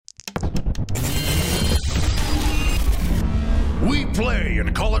We play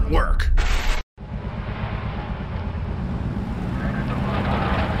and call it work.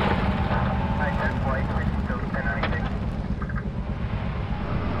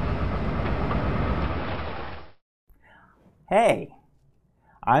 Hey,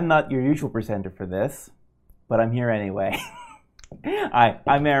 I'm not your usual presenter for this, but I'm here anyway. Hi,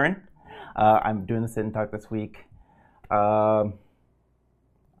 I'm Aaron. I'm doing the Sit and Talk this week. I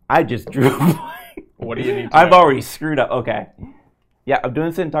just drew. What do you need to I've know? already screwed up. Okay. Yeah, I'm doing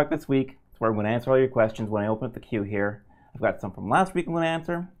the Sit and Talk this week. It's where I'm going to answer all your questions when I open up the queue here. I've got some from last week I'm going to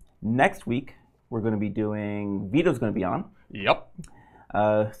answer. Next week, we're going to be doing... Vito's going to be on. Yep.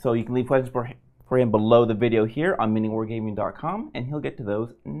 So you can leave questions for him below the video here on miniwargaming.com, and he'll get to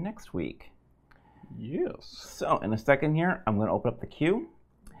those next week. Yes. So in a second here, I'm going to open up the queue,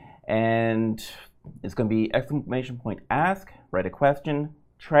 and it's going to be exclamation point ask, write a question,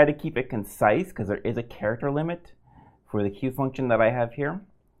 try to keep it concise because there is a character limit for the queue function that I have here.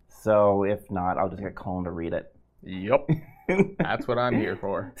 So if not, I'll just get Colin to read it. Yep. That's what I'm here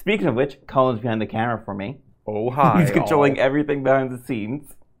for. Speaking of which, Colin's behind the camera for me. Oh, hi. He's controlling all. everything behind the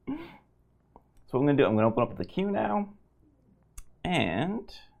scenes. So what I'm going to do, I'm going to open up the queue now, and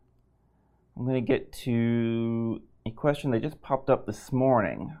I'm going to get to a question that just popped up this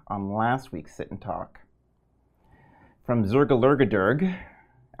morning on last week's Sit and Talk. From Zergalurgadurg.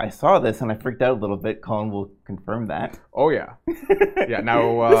 I saw this and I freaked out a little bit. Colin will confirm that. Oh, yeah. Yeah,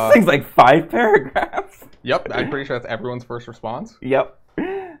 now... This thing's like 5 paragraphs. Yep, I'm pretty sure that's everyone's first response. Yep.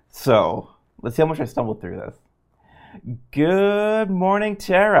 So, let's see how much I stumbled through this. Good morning,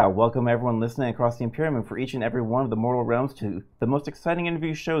 Tara. Welcome everyone listening across the Imperium for each and every one of the mortal realms to the most exciting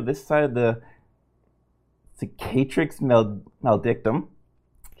interview show this side of the Cicatrix Maledictum.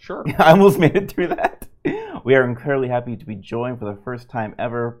 Sure. I almost made it through that. We are incredibly happy to be joined for the first time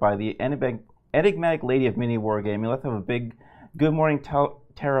ever by the enigmatic lady of mini wargaming. Let's have a big good morning,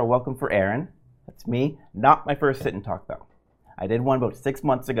 Tara. Welcome for Aaron. That's me. Not my first Sit and Talk, though. I did one about 6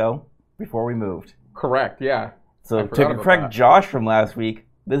 months ago before we moved. Correct, yeah. So to correct Josh from last week,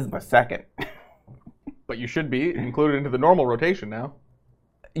 this is my second. But you should be included into the normal rotation now.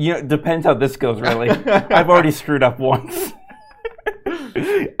 You know, it depends how this goes, really. I've already screwed up once.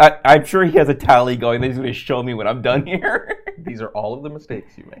 I'm sure he has a tally going that he's going to show me when I'm done here. These are all of the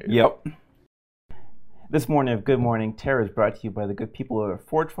mistakes you made. Yep. This morning of Good Morning Terror is brought to you by the good people of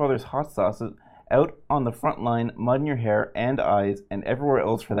Forge Father's Hot Sauces. Out on the front line, mud in your hair and eyes, and everywhere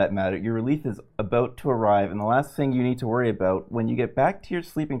else for that matter, your relief is about to arrive, and the last thing you need to worry about when you get back to your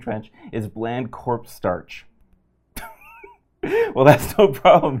sleeping trench is bland corpse starch. Well, that's no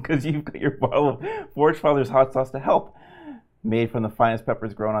problem, because you've got your bottle of Forge Father's Hot Sauce to help. Made from the finest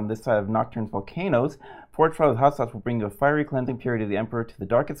peppers grown on this side of Nocturne's volcanoes, Forge Father's Hot Sauce will bring you a fiery cleansing period of the Emperor to the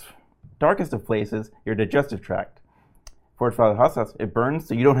darkest of places, your digestive tract. Forge Father's Hot Sauce, it burns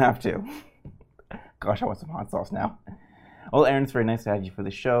so you don't have to. Gosh, I want some hot sauce now. Well, Aaron, it's very nice to have you for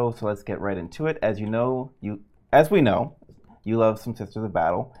the show, so let's get right into it. As we know, you love some Sisters of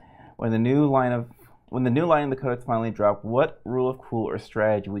Battle. When the new line in the codex finally dropped, what rule of cool or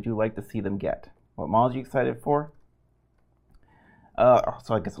strategy would you like to see them get? What models are you excited for?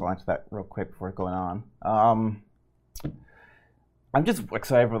 So I guess I'll answer that real quick before going on. I'm just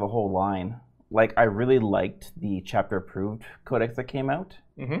excited for the whole line. Like, I really liked the chapter-approved codex that came out.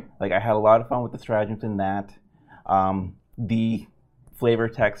 Mm-hmm. Like, I had a lot of fun with the stratagems in that. The flavor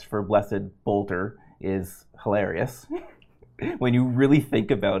text for Blessed Bolter is hilarious when you really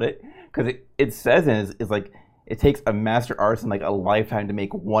think about it. Because it says is like, it takes a master artisan like a lifetime to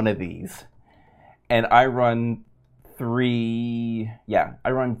make one of these. And I run 3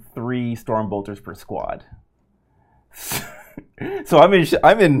 Storm Bolters per squad. So I'm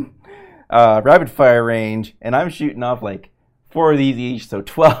in rapid fire range, and I'm shooting off like 4 of these each, so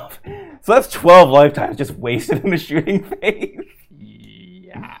 12. So that's 12 lifetimes just wasted in the shooting phase.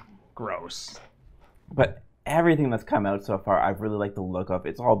 Yeah. Gross. But everything that's come out so far, I've really liked the look of.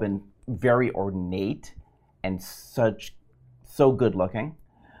 It's all been very ornate and so good looking.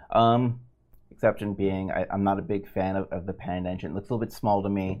 Exception being, I'm not a big fan of the Pan engine. It looks a little bit small to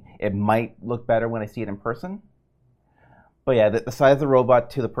me. It might look better when I see it in person. But yeah, the size of the robot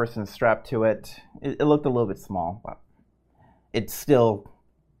to the person strapped to it, it looked a little bit small. But it's still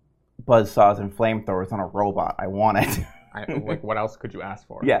buzzsaws and flamethrowers on a robot. I want it. Like, what else could you ask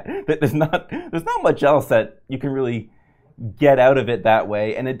for? Yeah, there's not much else that you can really get out of it that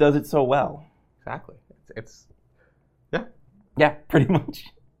way, and it does it so well. Exactly. Yeah, pretty much.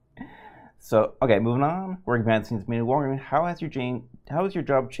 So, okay, moving on. We're advancing to Mini Wargaming. How has your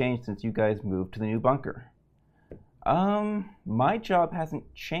job changed since you guys moved to the new bunker? My job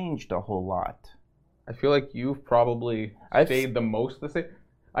hasn't changed a whole lot. I feel like you've probably stayed the most the same.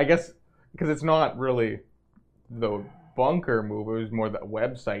 I guess because it's not really the bunker move, it was more the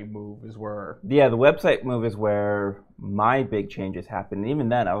website move is where... Yeah, the website move is where my big changes happened. And even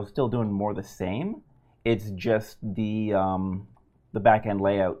then, I was still doing more the same. It's just the back-end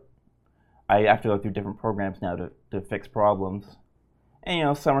layout. I have to go through different programs now to fix problems. And, you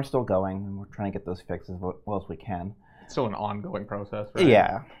know, some are still going, and we're trying to get those fixed as well as we can. It's still an ongoing process, right?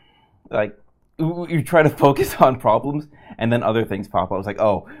 Yeah. Like, you try to focus on problems, and then other things pop up. It's like,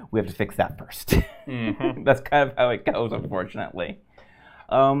 oh, we have to fix that first. Mm-hmm. That's kind of how it goes, unfortunately.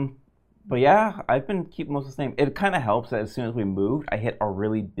 But yeah, I've been keeping most of the same. It kind of helps that as soon as we moved, I hit a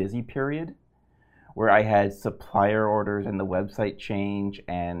really busy period where I had supplier orders and the website change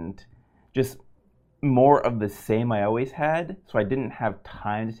and just more of the same I always had. So I didn't have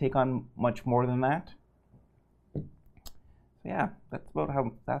time to take on much more than that. So yeah, that's about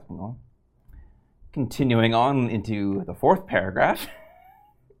how that's been going. Continuing on into the fourth paragraph.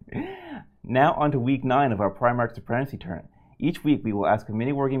 Now on to week 9 of our Primarch Supremacy Tournament. Each week we will ask a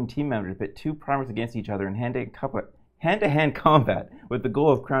mini wargame team member to pit 2 Primarchs against each other in hand-to-hand combat with the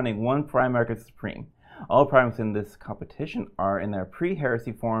goal of crowning one Primarch as supreme. All Primarchs in this competition are in their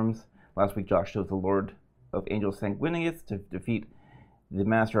pre-heresy forms. Last week Josh chose the Lord of Angels Sanguinius to defeat the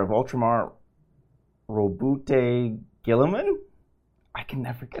Master of Ultramar, Robute Gilliman? I can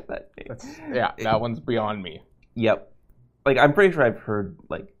never get that name. That one's beyond me. Yep. Like, I'm pretty sure I've heard,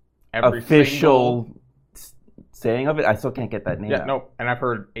 like, Every official saying of it. I still can't get that name out. No, and I've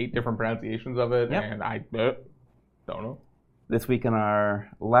heard 8 different pronunciations of it, Yep. and I don't know. This week in our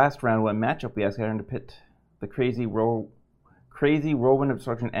last round 1 matchup, we asked Aaron to pit the crazy whirlwind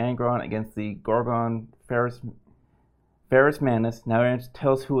obstruction Angron against the Gorgon Ferris Manus. Now Aaron,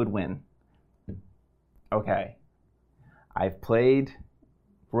 tell us who would win. Okay. I've played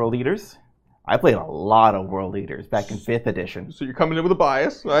World Eaters. I played a lot of World Eaters back in 5th edition. So you're coming in with a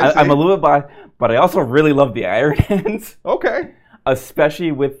bias. I'm a little bit biased, but I also really love the Iron Hands. Okay.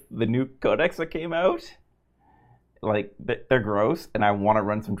 Especially with the new codex that came out. Like, they're gross, and I want to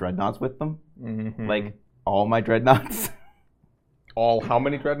run some Dreadnoughts with them. Mm-hmm. Like, all my Dreadnoughts. All how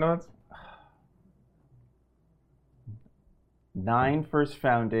many Dreadnoughts? 9 first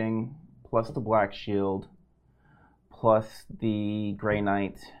founding, plus the Black Shield, plus the Grey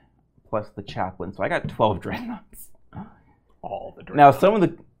Knight, plus the Chaplain. So I got 12 Dreadnoughts. All the Now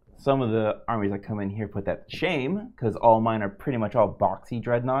Dreadnoughts. some of the armies that come in here put that to shame, because all mine are pretty much all boxy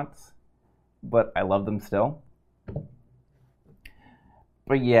Dreadnoughts. But I love them still.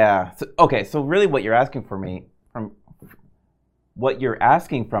 But yeah, so really what you're asking from me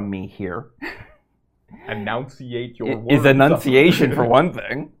here Enunciate your words. is enunciation for one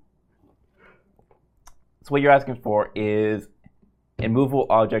thing. So what you're asking for is immovable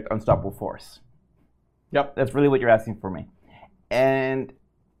object, unstoppable force. Yep. That's really what you're asking for me. And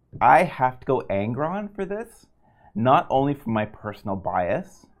I have to go Angron for this, not only for my personal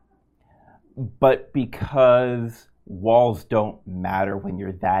bias, but because walls don't matter when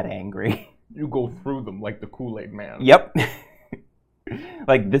you're that angry. You go through them like the Kool-Aid Man. Yep.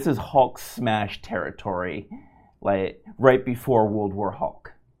 Like, this is Hulk smash territory, like right before World War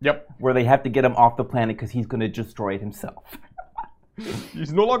Hulk. Yep. Where they have to get him off the planet because he's going to destroy it himself.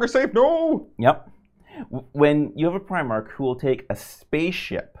 He's no longer safe. No. Yep. When you have a Primarch who will take a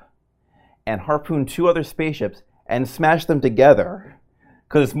spaceship and harpoon 2 other spaceships and smash them together,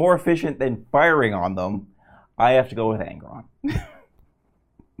 because it's more efficient than firing on them, I have to go with Angron.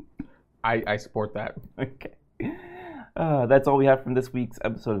 I support that. Okay. That's all we have from this week's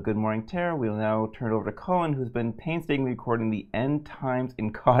episode of Good Morning Terror. We will now turn it over to Colin, who's been painstakingly recording the end times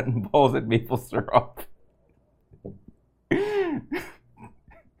in cotton balls and maple syrup.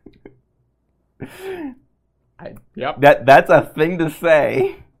 Yep. That's a thing to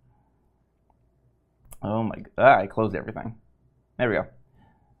say. Oh my god, I closed everything. There we go.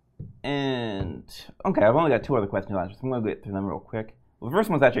 And, okay, I've only got 2 other questions left, so I'm going to get through them real quick. Well, the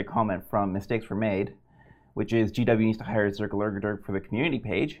first one's actually a comment from Mistakes Were Made, which is GW needs to hire Zerg Lurgurg for the community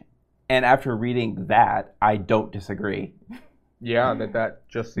page. And after reading that, I don't disagree. Yeah, that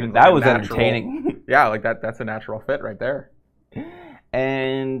just seems that like was a natural, entertaining. Yeah, like that's a natural fit right there.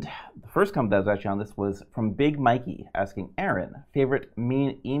 And the first comment that was actually on this was from Big Mikey asking, Aaron, favorite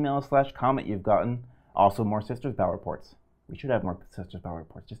mean email/comment you've gotten? Also, more Sisters Battle reports. We should have more Sisters Battle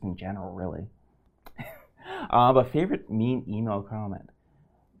reports, just in general, really. But favorite mean email comment.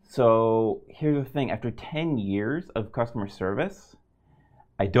 So here's the thing. After 10 years of customer service,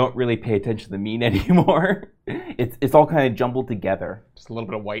 I don't really pay attention to the mean anymore. It's all kind of jumbled together. Just a little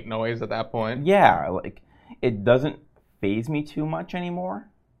bit of white noise at that point. Yeah, like, it doesn't faze me too much anymore.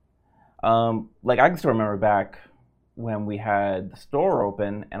 Like I can still remember back when we had the store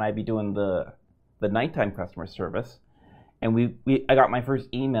open, and I'd be doing the nighttime customer service, and I got my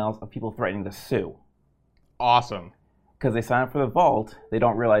first emails of people threatening to sue Awesome. because they sign up for the vault. They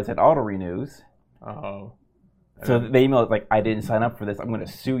don't realize it auto renews. Oh. So they email like, I didn't sign up for this. I'm going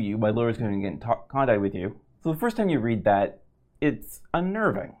to sue you. My lawyer's going to get in contact with you. So the first time you read that, it's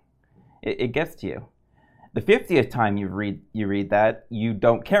unnerving. It gets to you. The 50th time you read that, you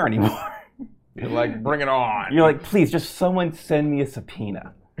don't care anymore. You're like, bring it on. You're like, please, just someone send me a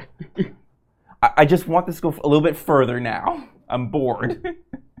subpoena. I just want this to go a little bit further now. I'm bored.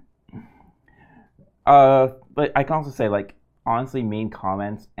 But I can also say, like, honestly, mean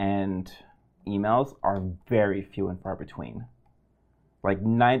comments and emails are very few and far between. Like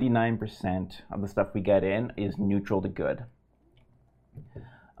 99% of the stuff we get in is neutral to good.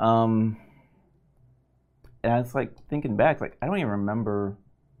 And it's like thinking back, like I don't even remember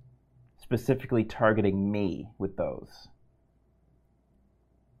specifically targeting me with those.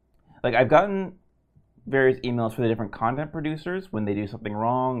 Like I've gotten various emails for the different content producers when they do something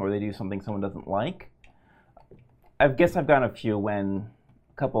wrong or they do something someone doesn't like. I guess I've gotten a few when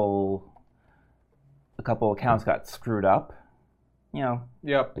a couple accounts got screwed up. You know,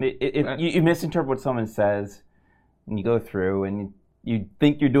 Yep. You misinterpret what someone says, and you go through, and you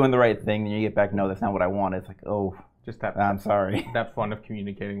think you're doing the right thing, and you get back, no, that's not what I want. It's like, oh, Just that I'm sorry. that fun of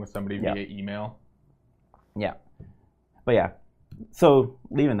communicating with somebody Yeah. via email. Yeah. But yeah, so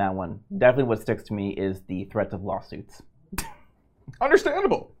leaving that one, definitely what sticks to me is the threat of lawsuits.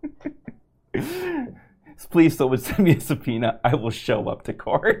 Understandable. Please, someone send me a subpoena. I will show up to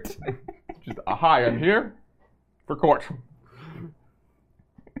court. Just, hi, I'm here for court.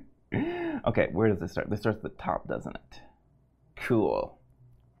 Okay, where does this start? This starts at the top, doesn't it? Cool.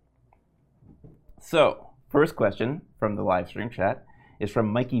 So, first question from the live stream chat is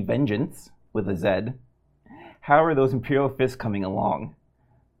from Mikey Vengeance with a Z. How are those Imperial Fists coming along?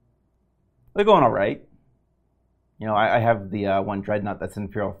 They're going all right. You know, I have the one Dreadnought that's an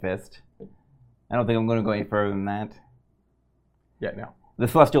Imperial Fist. I don't think I'm going to go any further than that. Yeah, no. The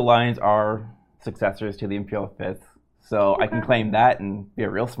Celestial Lions are successors to the Imperial Fists, so I can claim that and be a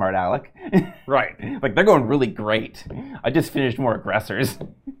real smart aleck. Right. Like, they're going really great. I just finished more Aggressors.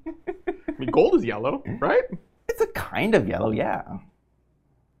 I mean, gold is yellow, right? It's a kind of yellow, yeah.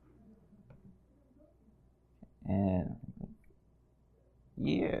 And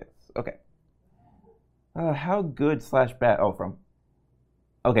yes, okay. How good / bad? Oh, from.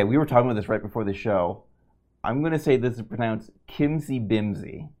 Okay, we were talking about this right before the show. I'm gonna say this is pronounced Kimsey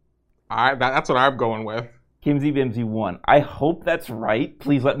Bimsey. That's what I'm going with. Kimsey Bimsey 1. I hope that's right.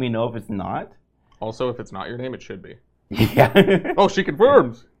 Please let me know if it's not. Also, if it's not your name, it should be. Yeah. Oh, she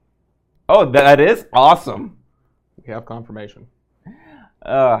confirms. Oh, that is awesome. We have confirmation.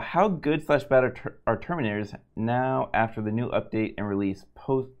 How good / bad are Terminators now after the new update and release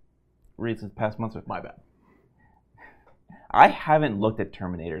this past months? My bad. I haven't looked at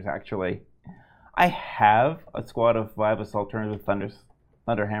Terminators, actually. I have a squad of 5 Assault Terminators with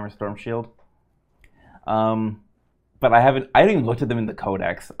Thunderhammer Storm Shield. But I haven't even looked at them in the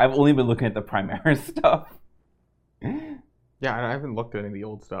Codex. I've only been looking at the Primaris stuff. Yeah, I haven't looked at any of the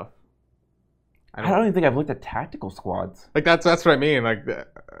old stuff. I don't even think I've looked at tactical squads. Like, that's what I mean.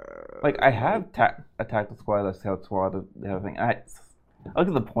 Like I have a tactical squad, a scout squad, the other thing. I looked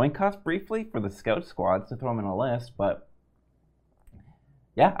at the point cost briefly for the scout squads to throw them in a list, but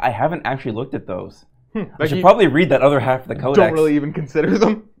yeah, I haven't actually looked at those. I should probably read that other half of the Codex. Don't really even consider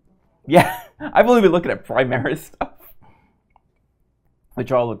them. Yeah, I've only been looking at Primaris stuff,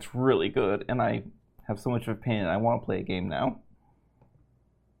 which all looks really good, and I have so much of a pain, and I want to play a game now.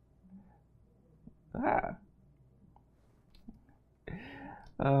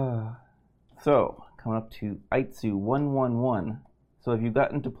 So, coming up to Aitsu 111. So have you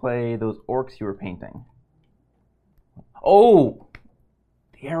gotten to play those orcs you were painting? Oh!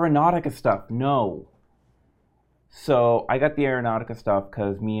 The Aeronautica stuff. No. So I got the Aeronautica stuff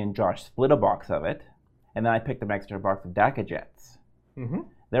because me and Josh split a box of it, and then I picked up an extra box of DACA Jets. Mm-hmm.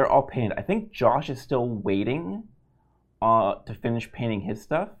 They're all painted. I think Josh is still waiting to finish painting his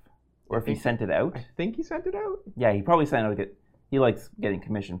stuff, or if he sent it out. I think he sent it out. Yeah, he probably sent it out. He likes getting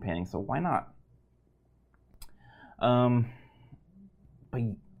commission painting, so why not? But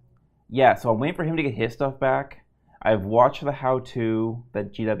yeah, so I'm waiting for him to get his stuff back. I've watched the how-to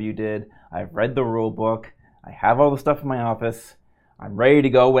that GW did. I've read the rule book. I have all the stuff in my office. I'm ready to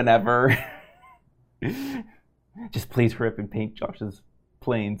go whenever. Just please hurry up and paint Josh's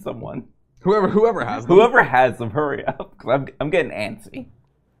plane, someone. Whoever has them. Whoever has them, hurry up, because I'm getting antsy.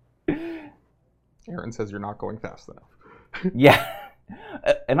 Aaron says you're not going fast enough. Yeah.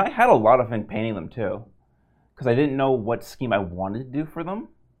 And I had a lot of fun painting them too, because I didn't know what scheme I wanted to do for them.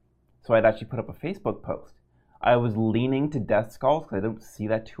 So I'd actually put up a Facebook post. I was leaning to Death Skulls because I don't see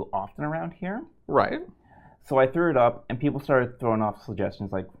that too often around here. Right. So I threw it up, and people started throwing off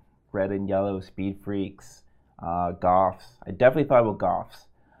suggestions like red and yellow, Speed Freaks, Goths. I definitely thought about Goths.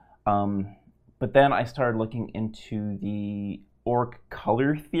 But then I started looking into the orc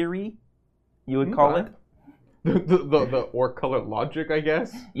color theory, you would call it. The orc color logic, I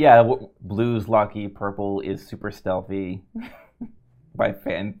guess. Yeah, blue's lucky, purple is super stealthy, by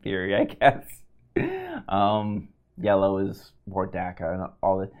fan theory, I guess. Yellow is more Daka and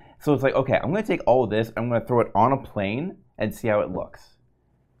all that. So it's like, okay, I'm going to take all of this, I'm going to throw it on a plane and see how it looks.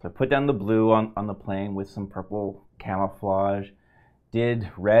 So I put down the blue on the plane with some purple camouflage,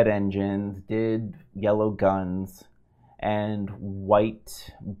 did red engines, did yellow guns, and white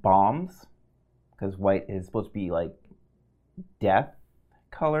bombs, because white is supposed to be like death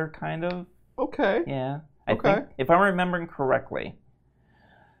color, kind of. Okay. Yeah. I think, if I'm remembering correctly.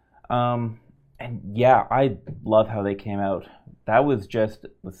 And yeah, I love how they came out. That was just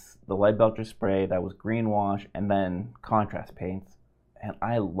the lead belcher spray, that was green wash, and then contrast paints. And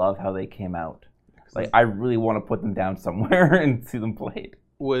I love how they came out. Like, I really want to put them down somewhere and see them played.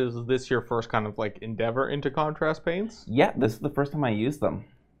 Was this your first kind of like endeavor into contrast paints? Yeah, this is the first time I used them.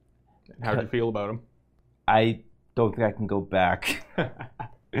 How did you feel about them? I don't think I can go back.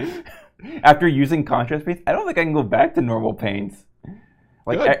 After using contrast paints, I don't think I can go back to normal paints.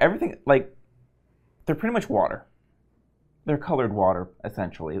 Like, everything, like, they're pretty much water. They're colored water,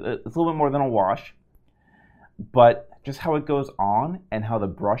 essentially. It's a little bit more than a wash. But just how it goes on and how the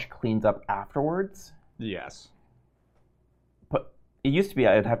brush cleans up afterwards. Yes. But it used to be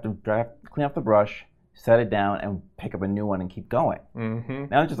I'd have to clean off the brush, set it down, and pick up a new one and keep going. Mm-hmm.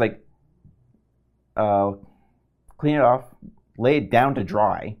 Now it's just like, clean it off, lay it down to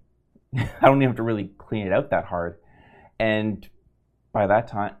dry. I don't even have to really clean it out that hard. And by that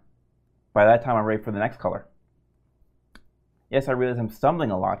time I'm ready for the next color. Yes, I realize I'm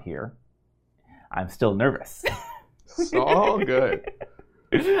stumbling a lot here. I'm still nervous. So good.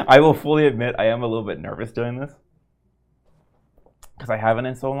 I will fully admit I am a little bit nervous doing this. Because I haven't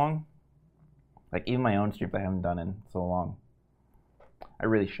in so long. Like, even my own streams I haven't done in so long. I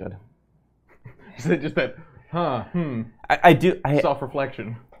really should. Is it just that, I do.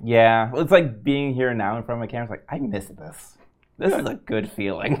 Self-reflection. Yeah. Well, it's like being here now in front of my camera. It's like, I miss this. This is a good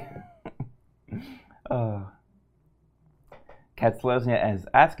feeling. Kat Selesnya is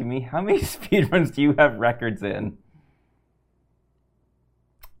asking me, how many speedruns do you have records in?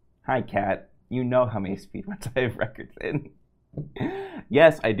 Hi, Kat. You know how many speedruns I have records in.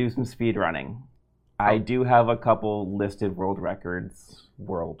 Yes, I do some speedrunning. I do have a couple listed world records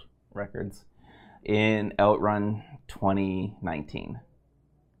in Outrun 2019.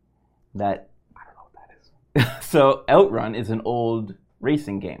 That, I don't know what that is. So Outrun is an old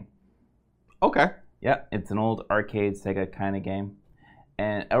racing game. Okay. Yeah, it's an old arcade Sega kind of game.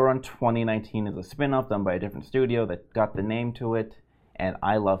 And Outrun 2019 is a spin-off done by a different studio that got the name to it. And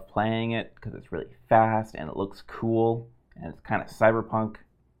I love playing it because it's really fast and it looks cool. And it's kind of cyberpunk.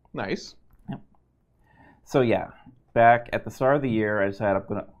 Nice. Yep. So yeah, back at the start of the year, I decided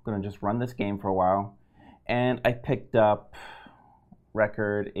I'm gonna just run this game for a while. And I picked up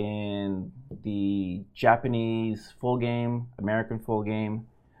record in the Japanese full game, American full game.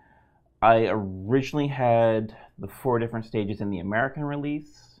 I originally had the 4 different stages in the American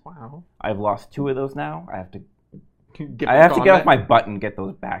release. Wow. I've lost 2 of those now. I have to get off my butt and get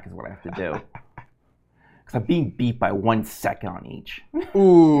those back is what I have to do. Because I'm being beat by 1 second on each.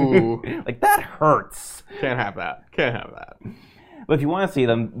 Ooh. Like, that hurts. Can't have that. Can't have that. But if you want to see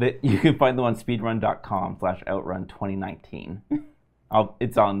them, you can find them on speedrun.com/outrun2019.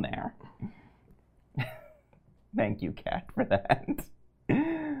 It's on there. Thank you, Kat, for that.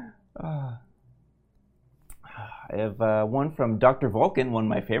 I have one from Dr. Vulcan, one of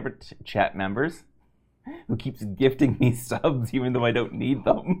my favorite chat members, who keeps gifting me subs even though I don't need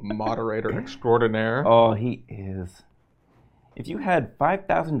them. Moderator extraordinaire. Oh, he is. If you had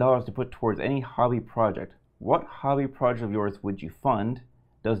 $5,000 to put towards any hobby project, what hobby project of yours would you fund?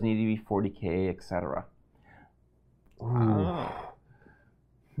 Doesn't need to be 40K, etc. Oh.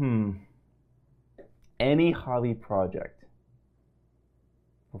 Any hobby project.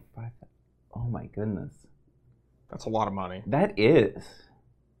 For 5,000. Oh my goodness. That's a lot of money. That is.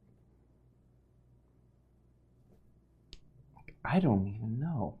 I don't even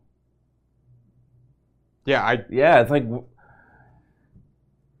know. Yeah, it's like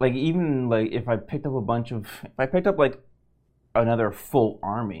even like if I picked up like another full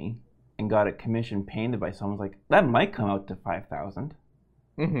army and got it commissioned painted by someone, like that might come out to 5,000.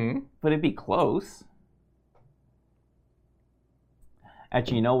 Mm-hmm. but it'd be close.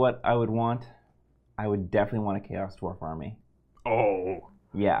 Actually, you know what I would want? I would definitely want a Chaos Dwarf army. Oh,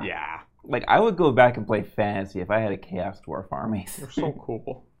 Yeah. yeah. Like, I would go back and play Fantasy if I had a Chaos Dwarf army. They're so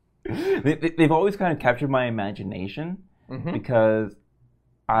cool. They've always kind of captured my imagination Mm-hmm. because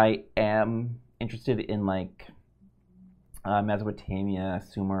I am interested in, like, Mesopotamia,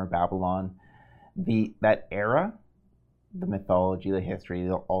 Sumer, Babylon, that era, the mythology, the history,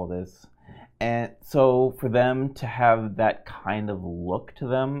 all this. And so for them to have that kind of look to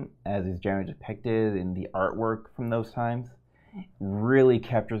them, as is generally depicted in the artwork from those times, really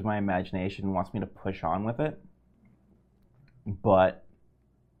captures my imagination and wants me to push on with it. But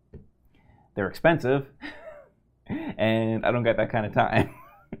they're expensive, and I don't get that kind of time.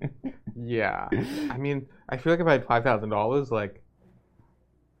 Yeah. I mean, I feel like if I had $5,000, like,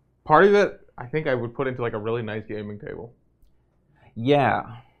 part of it, I think I would put into like a really nice gaming table, Yeah.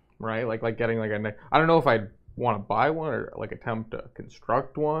 right? Like getting like I don't know if I'd want to buy one or like attempt to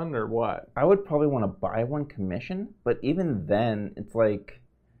construct one or what. I would probably want to buy one commission, but even then, it's like,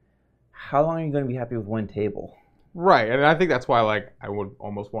 how long are you going to be happy with one table? Right, and I think that's why like I would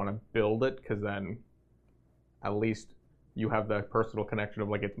almost want to build it because then at least you have the personal connection of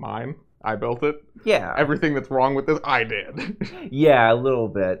like it's mine. I built it. Yeah. Everything that's wrong with this, I did. Yeah, a little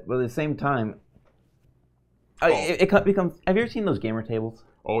bit. But at the same time, Oh. it becomes. Have you ever seen those gamer tables?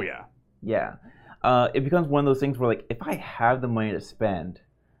 Oh yeah. Yeah. It becomes one of those things where, like, if I have the money to spend,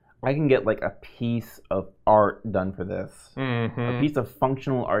 I can get, like, a piece of art done for this. Mm-hmm. A piece of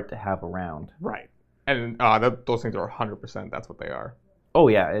functional art to have around. Right. And those things are 100%. That's what they are. Oh,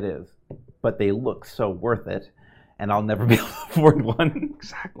 yeah, it is. But they look so worth it, and I'll never be able to afford one.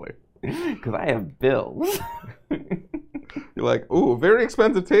 Exactly. Because I have bills. You're like, ooh, very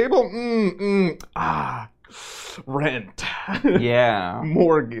expensive table. Rent. Yeah.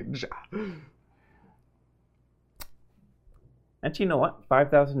 Mortgage. Actually, you know what?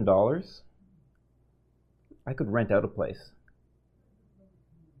 $5,000, I could rent out a place.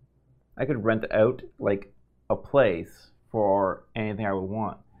 I could rent out, like, a place for anything I would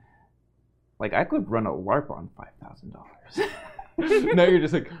want. Like, I could run a LARP on $5,000. Now you're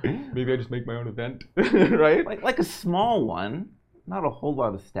just like, maybe I just make my own event, right? Like a small one. Not a whole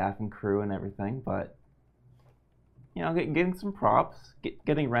lot of staff and crew and everything, but, you know, getting some props,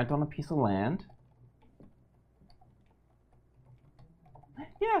 getting rent on a piece of land.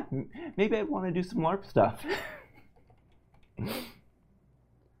 Yeah, maybe I'd want to do some LARP stuff. You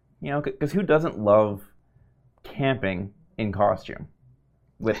know, because who doesn't love camping in costume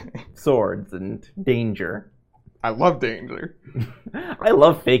with swords and danger? I love danger. I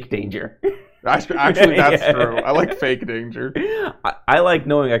love fake danger. Actually, that's Yeah. true. I like fake danger. I like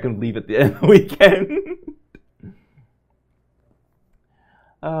knowing I can leave at the end of the weekend.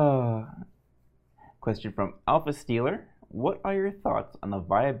 Question from Alpha Steeler. What are your thoughts on the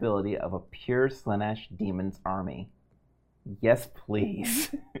viability of a pure Slaanesh Demons army? Yes,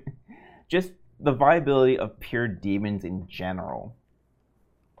 please. Just the viability of pure demons in general.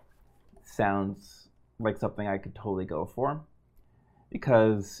 Sounds like something I could totally go for.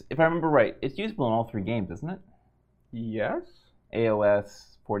 Because, if I remember right, it's usable in all three games, isn't it? Yes.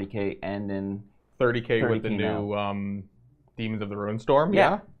 AOS, 40k, and in 30K with the 30K new Demons of the Runestorm.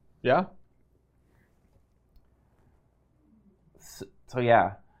 Yeah. Yeah. So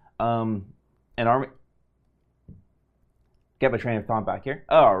yeah, an army. Get my train of thought back here.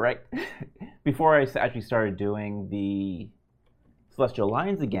 Oh, right. Before I actually started doing the Celestial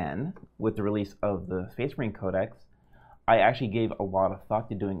Lines again with the release of the Space Marine Codex, I actually gave a lot of thought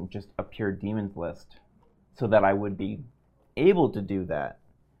to doing just a pure demons list, so that I would be able to do that.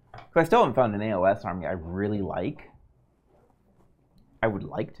 Because I still haven't found an AOS army I really like. I would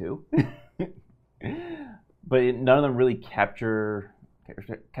like to. But none of them really capture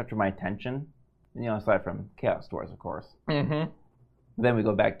my attention, you know, aside from Chaos Dwarves, of course. Mm-hmm. Then we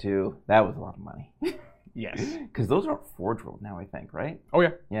go back to, that was a lot of money. Yes. Because those are Forge World now, I think, right? Oh,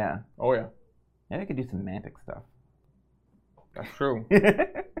 yeah. Yeah. Oh, yeah. Yeah, I could do some Mantic stuff. That's true.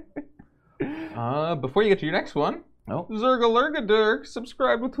 Before you get to your next one, Oh, Zergalurgadurk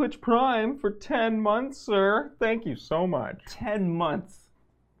subscribed with Twitch Prime for 10 months, sir. Thank you so much. 10 months.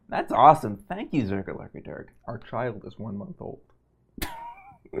 That's awesome. Thank you, Zergalurgadurk. Our child is 1 month old.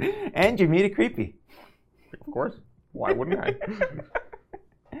 And you made it creepy. Of course. Why wouldn't I?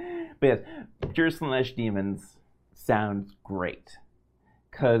 But yes, Pure Slaanesh Demons sounds great.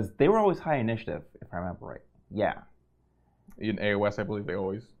 Because they were always high initiative, if I remember right. Yeah. In AOS, I believe they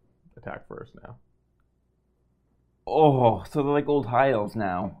always attack first now. Oh, so they're like old high elves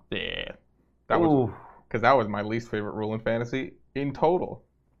now. Yeah. That was Ooh. because that was my least favorite rule in fantasy. In total.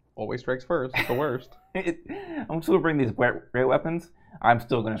 Always strikes first. The worst. I'm still bring these great weapons. I'm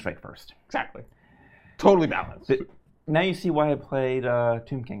still going to strike first. Exactly. Totally balanced. Now you see why I played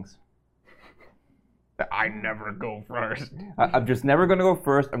Tomb Kings. I never go first. I'm just never going to go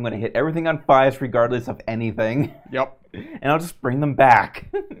first. I'm going to hit everything on 5s regardless of anything. Yep. And I'll just bring them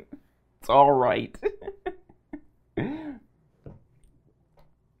back. It's all right.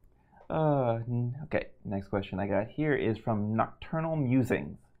 Okay, next question I got here is from Nocturnal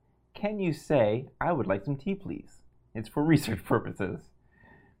Musings. Can you say, I would like some tea, please? It's for research purposes.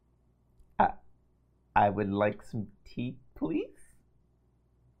 I would like some tea, please?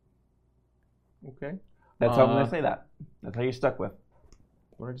 Okay. That's how I'm going to say that. That's how you're stuck with.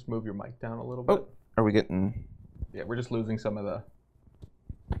 Want to just move your mic down a little bit? Oh, are we getting... Yeah, we're just losing some of the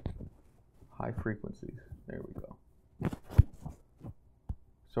high frequencies. There we go.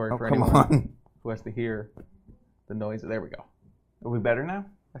 Sorry for come anyone on. who has to hear the noise. There we go. Are we better now?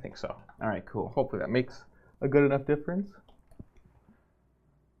 I think so. All right, cool. Hopefully that makes a good enough difference.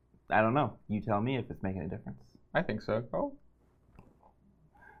 I don't know. You tell me if it's making a difference. I think so. Oh.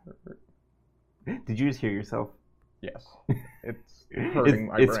 Did you just hear yourself? Yes. It's hurting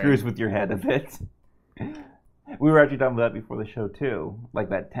my It brain. screws with your head a bit. We were actually talking about that before the show, too. Like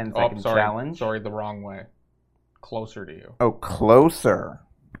that 10-second sorry. challenge. Sorry, the wrong way. Closer to you. Oh, closer.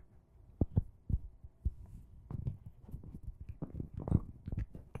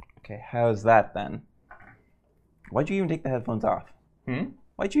 Okay, how's that then? Why'd you even take the headphones off?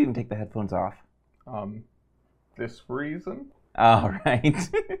 Why'd you even take the headphones off? This reason? All right.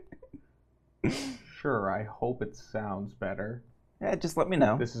 Sure, I hope it sounds better. Yeah, just let me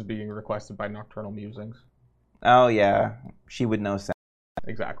know. This is being requested by Nocturnal Musings. Oh, yeah. She would know sound.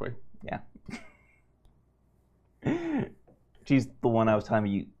 Exactly. Yeah. She's the one I was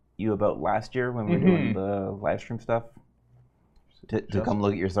telling you about last year when we were doing the live stream stuff. To come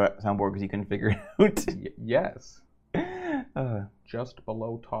look at your soundboard because you couldn't figure it out. Yes. Uh, Just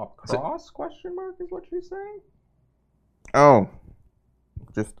below top cross, question mark, is what she's saying? oh.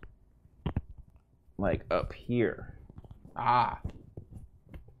 Just like up here. Ah.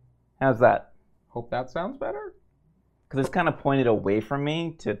 How's that? Hope that sounds better? Because it's kind of pointed away from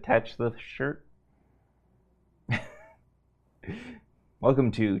me to attach the shirt.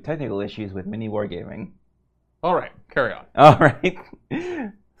 Welcome to Technical Issues with Mini Wargaming. All right, carry on. All right.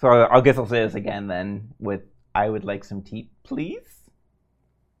 So I guess I'll say this again then with I would like some tea, please.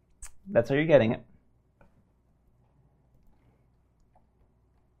 That's how you're getting it.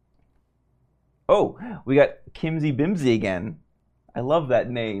 Oh, we got Kimsy Bimsy again. I love that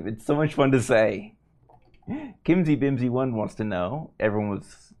name. It's so much fun to say. Kimsy Bimsy 1 wants to know. Everyone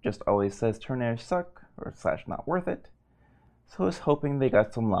was just always says Terminators suck or / not worth it. So I was hoping they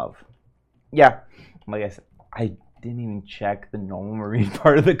got some love. Yeah, like I said, I didn't even check the normal marine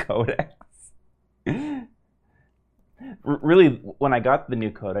part of the codex. Really, when I got the new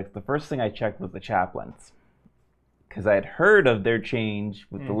codex, the first thing I checked was the chaplains. Because I had heard of their change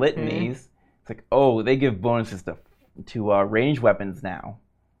with the litanies. It's like, oh, they give bonuses to range weapons now.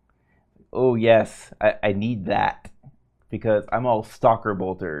 Oh, yes, I need that. Because I'm all stalker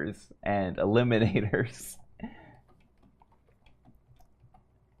bolters and eliminators.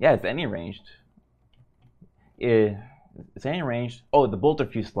 Yeah, it's any ranged. It's any ranged. Oh, the bolter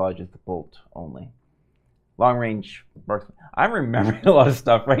fuselage is the bolt only. Long range marksman. I'm remembering a lot of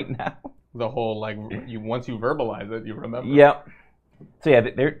stuff right now. The whole, like, once you verbalize it, you remember. Yep. So yeah,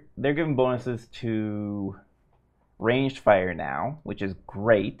 they're giving bonuses to ranged fire now, which is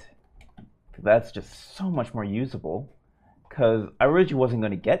great. That's just so much more usable. Because I originally wasn't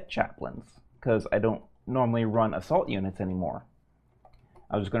going to get chaplains, because I don't normally run assault units anymore.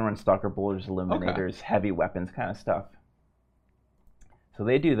 I was just going to run stalker bolters, eliminators, heavy weapons kind of stuff. So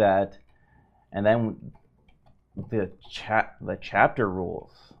they do that, and then the chapter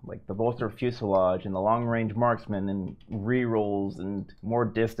rules, like the bolter fuselage and the long range marksman and rerolls and more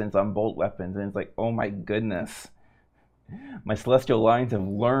distance on bolt weapons, and it's like, oh my goodness. My Celestial Lions have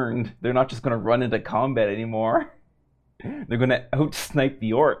learned they're not just going to run into combat anymore. They're going to out-snipe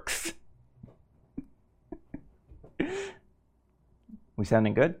the orcs. We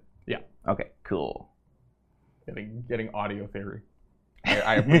sounding good? Yeah. Okay, cool. Getting audio theory.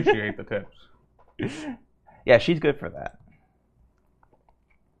 I appreciate the tips. Yeah, she's good for that.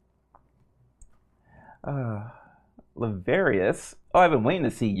 Lavarius. Oh, I've been waiting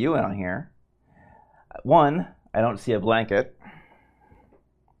to see you on here. One, I don't see a blanket.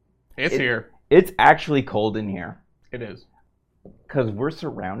 It's here. It's actually cold in here. It is. Because we're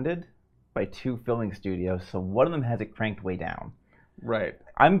surrounded by 2 filming studios, so one of them has it cranked way down. Right.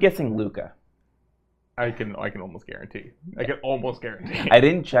 I'm guessing Luca. I can almost guarantee. I can almost guarantee. I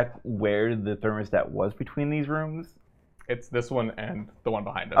didn't check where the thermostat was between these rooms. It's this one and the one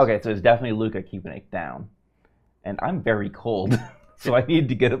behind us. Okay, so it's definitely Luca keeping it down. And I'm very cold, so I need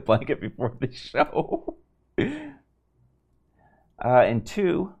to get a blanket before the show. And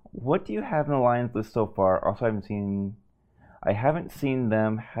 2, what do you have in the Lions list so far? Also, I haven't seen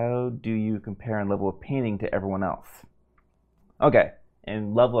them. How do you compare in level of painting to everyone else? Okay,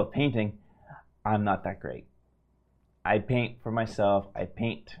 in level of painting, I'm not that great. I paint for myself. I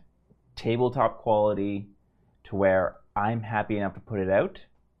paint tabletop quality to where I'm happy enough to put it out,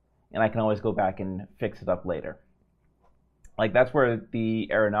 and I can always go back and fix it up later. Like, that's where the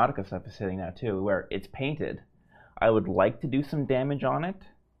Aeronautica stuff is sitting now too, where it's painted. I would like to do some damage on it,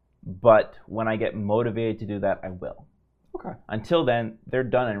 but when I get motivated to do that, I will. Okay. Until then, they're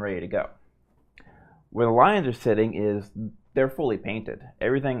done and ready to go. Where the Lions are sitting is they're fully painted.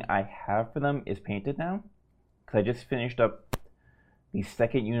 Everything I have for them is painted now, because I just finished up the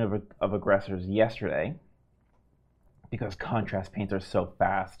second unit of aggressors yesterday, because contrast paints are so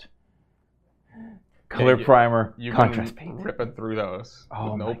fast. Color primer, you contrast can paint. ripping through those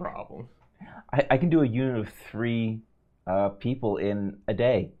Oh with no my problem. I can do a unit of 3 people in a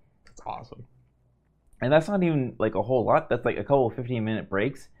day. That's awesome. And that's not even like a whole lot. That's like a couple of 15-minute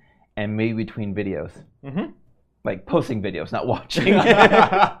breaks and maybe between videos. Mm-hmm. Like posting videos, not watching.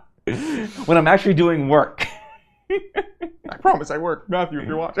 When I'm actually doing work. I promise I work. Matthew, if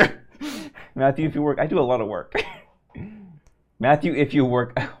you're watching. Matthew, if you work, I do a lot of work. Matthew, if you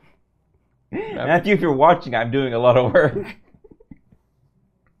work. Matthew, if you're watching, I'm doing a lot of work.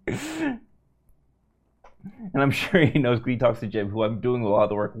 And I'm sure he knows he talks to Jim, who I'm doing a lot of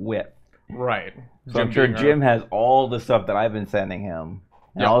the work with. Right. So I'm sure Jim has all the stuff that I've been sending him.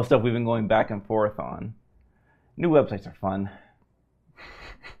 And all the stuff we've been going back and forth on. New websites are fun.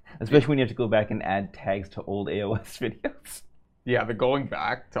 Especially when you have to go back and add tags to old AOS videos. Yeah, the going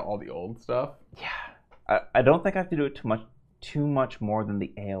back to all the old stuff. Yeah. I don't think I have to do it too much more than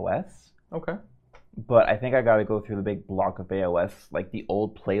the AOS. Okay. But I think I got to go through the big block of AOS, like the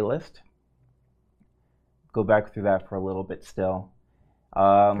old playlist. Go back through that for a little bit still.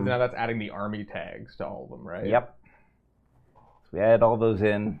 Because now that's adding the army tags to all of them, right? Yep. So we add all those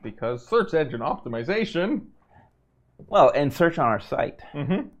in. Because search engine optimization. Well, and search on our site.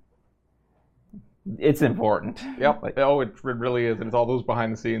 Mm-hmm. It's important. Yep. Like, Oh, it really is. And it's all those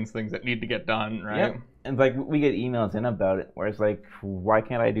behind the scenes things that need to get done, right? Yep. And like we get emails in about it where it's like, why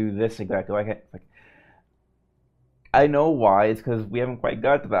can't I do this exactly? Why can't like? I know why. It's because we haven't quite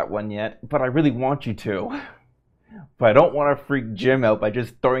got to that one yet. But I really want you to. But I don't want to freak Jim out by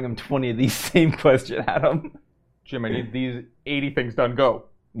just throwing him 20 of these same questions at him. Jim, I need these 80 things done. Go.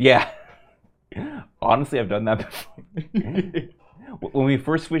 Yeah. Honestly, I've done that before. When we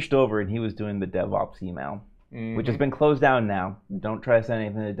first switched over and he was doing the DevOps email, which has been closed down now. Don't try to send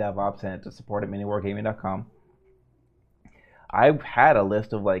anything to DevOps, send it to support@miniwargaming.com. I had a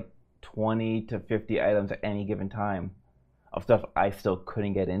list of like 20 to 50 items at any given time of stuff I still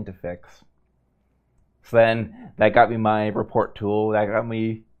couldn't get in to fix. So then that got me my report tool. That got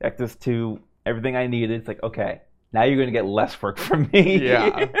me access to everything I needed. It's like, okay, now you're going to get less work from me.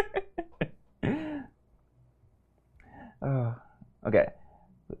 Yeah. Okay.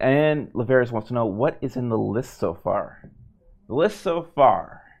 And Laverius wants to know, what is in the list so far? The list so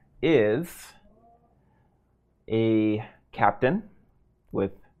far is a captain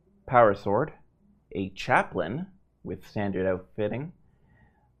with power sword, a chaplain with standard outfitting,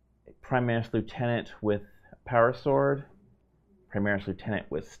 a Primaris lieutenant with power sword, Primaris lieutenant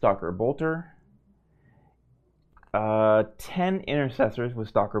with stalker bolter, 10 intercessors with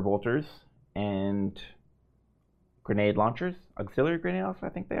stalker bolters, and grenade launchers, auxiliary grenade launchers, I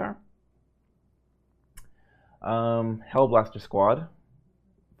think they are. Hellblaster squad,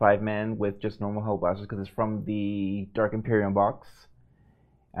 5 men with just normal Hellblasters because it's from the Dark Imperium box.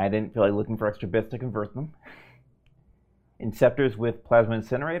 I didn't feel like looking for extra bits to convert them. Inceptors with plasma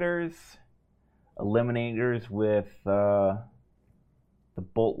incinerators, eliminators with the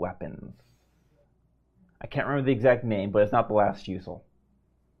bolt weapons. I can't remember the exact name, but it's not the last Fusel.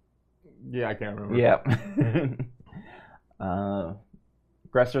 Yeah, I can't remember. Yep.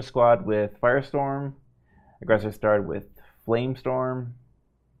 Aggressor squad with Firestorm. Aggressor squad with Flamestorm.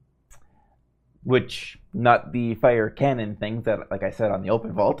 Which, not the fire cannon things that, like I said, on the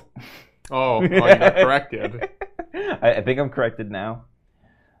open vault. Oh, you got corrected. I think I'm corrected now.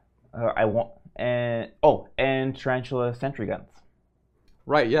 And Tarantula sentry guns.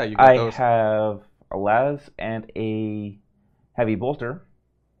 Right, yeah, you got those. I have a Las and a heavy bolter.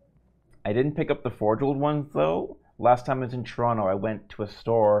 I didn't pick up the forged ones though. Last time I was in Toronto, I went to a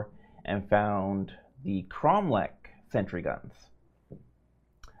store and found the Cromlech sentry guns.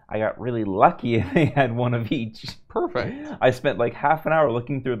 I got really lucky and they had one of each. Perfect. I spent like half an hour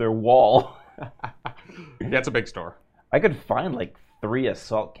looking through their wall. Yeah, it's a big store. I could find like 3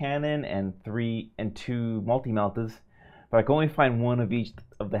 assault cannon and 2 multi-meltas, but I could only find one of each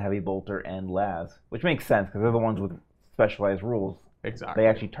of the heavy bolter and las, which makes sense because they're the ones with specialized rules. Exactly. They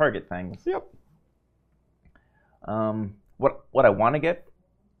actually target things. Yep. What I want to get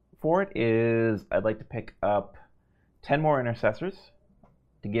for it is I'd like to pick up 10 more intercessors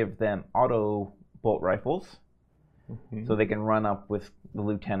to give them auto bolt rifles so they can run up with the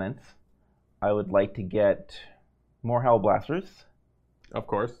lieutenants. I would like to get more Hellblasters. Of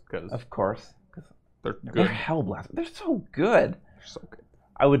course, because they're They're good. Hellblasters. They're so good. They're so good.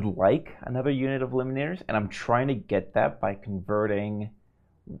 I would like another unit of Eliminators, and I'm trying to get that by converting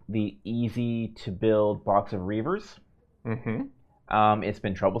the easy-to-build box of Reavers. Mm-hmm. It's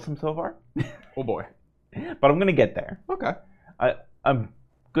been troublesome so far, Oh boy. but I'm going to get there. Okay. I'm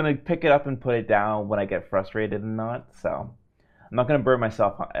going to pick it up and put it down when I get frustrated and not, so I'm not going to burn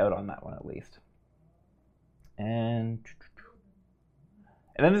myself out on that one at least. And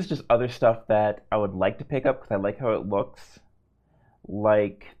then there's just other stuff that I would like to pick up because I like how it looks,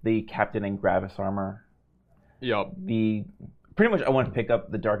 like the Captain and Gravis armor. Yup. Pretty much I want to pick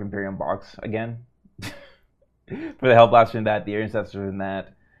up the Dark Imperium box again. For the Hellblaster in that, the Intercessor in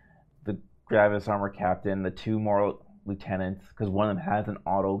that, the Gravis armor captain, the 2 more lieutenants, because one of them has an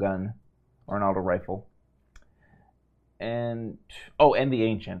auto gun or an auto rifle. And the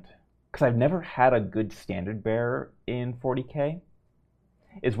Ancient, because I've never had a good standard bearer in 40k.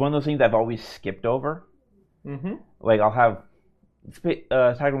 It's one of those things I've always skipped over. Mm-hmm. Like I'll have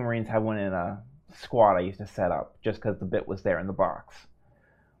Tactical Marines have one in a squad I used to set up just because the bit was there in the box.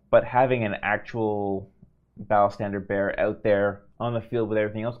 But having an actual battle standard bearer out there on the field with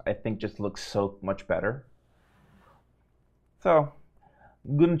everything else, I think just looks so much better. So,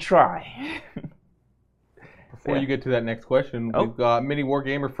 I'm gonna try. Before you get to that next question, Oh. we've got Mini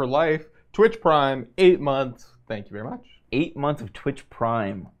Wargamer for Life, Twitch Prime, 8 months. Thank you very much. 8 months of Twitch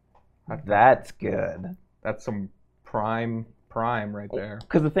Prime. That's good. That's some prime right there.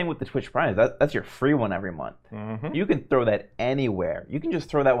 Because the thing with the Twitch Prime is that's your free one every month. Mm-hmm. You can throw that anywhere. You can just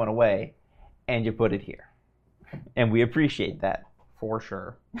throw that one away and you put it here. And we appreciate that. For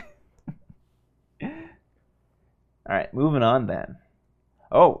sure. All right, moving on then.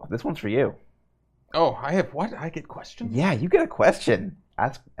 Oh, this one's for you. Oh, I have what? I get questions? Yeah, you get a question.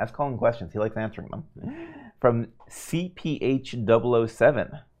 Ask Colin questions. He likes answering them. From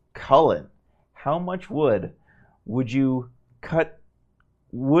CPH007. Cullen, how much wood would you cut?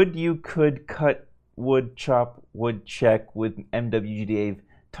 Would you could cut wood, chop, wood check with MWGDA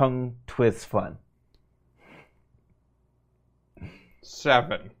tongue twist fun?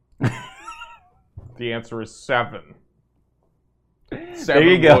 7. The answer is 7. 7 There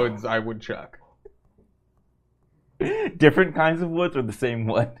you go. woods I would chuck. Different kinds of woods or the same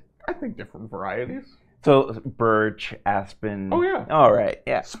wood? I think different varieties. So birch, aspen. Oh, yeah. All right.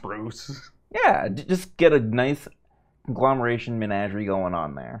 Yeah. Spruce. Yeah. Just get a nice conglomeration menagerie going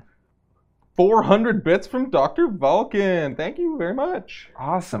on there. 400 bits from Dr. Vulcan. Thank you very much.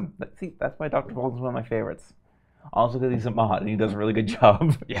 Awesome. See, that's why Dr. Vulcan's one of my favorites. Also because he's a mod and he does a really good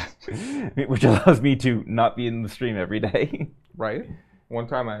job. Yeah. Which allows me to not be in the stream every day. Right? One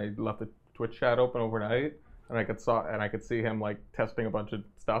time I left the Twitch chat open overnight and I could see him like testing a bunch of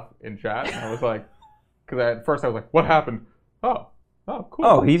stuff in chat. And I was like, because at first I was like, what happened? Oh, cool.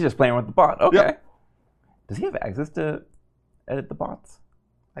 Oh, he's just playing with the bot. Okay. Yep. Does he have access to edit the bots?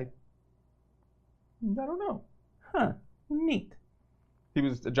 I don't know. Huh. Neat. He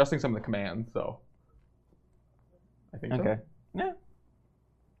was adjusting some of the commands, so I think Okay. Yeah.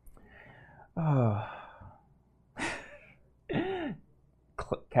 Oh.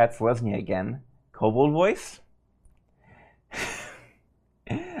 Kat Selesny again. Kobold voice?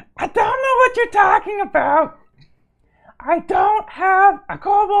 I don't know what you're talking about. I don't have a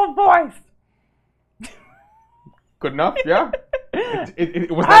kobold voice. Good enough, yeah. Was I that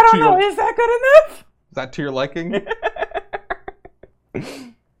don't to know. your, Is that good enough? is that to your liking?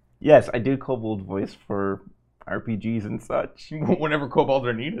 Yes, I do kobold voice for RPGs and such. Whenever kobolds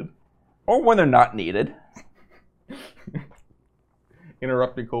are needed. Or when they're not needed.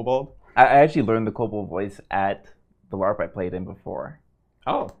 Interrupted kobold. I actually learned the kobold voice at the LARP I played in before.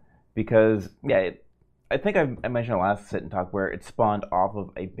 Oh. Because, yeah, I think I mentioned it last sit and talk where it spawned off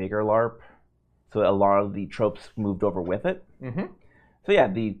of a bigger LARP. So a lot of the tropes moved over with it. Mm-hmm. So yeah,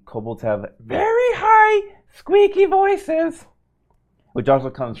 the kobolds have very high, squeaky voices. Which also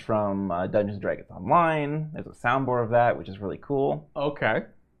comes from Dungeons & Dragons Online. There's a soundboard of that, which is really cool. Okay.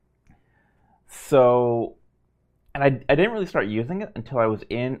 So, and I didn't really start using it until I was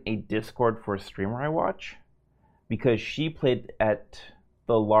in a Discord for a streamer I watch, because she played at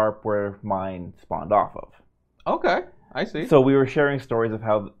the LARP where mine spawned off of. Okay, I see. So we were sharing stories of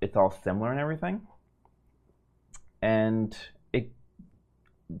how it's all similar and everything. And the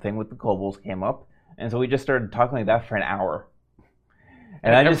thing with the kobolds came up, and so we just started talking like that for an hour.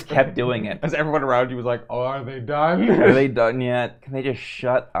 And I just kept doing it. As everyone around you was like, "Oh, are they done? Are they done yet? Can they just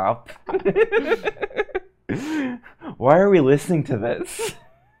shut up? Why are we listening to this?"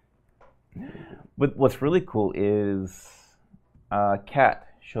 But what's really cool is Kat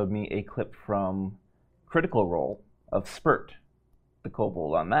showed me a clip from Critical Role of Spurt, the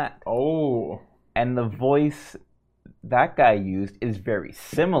kobold on that. Oh. And the voice that guy used is very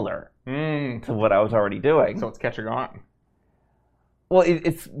similar to what I was already doing. So it's catching on. Well,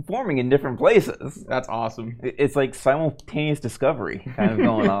 it's forming in different places. That's awesome. It's like simultaneous discovery kind of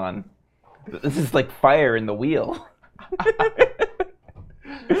going on. This is like fire in the wheel.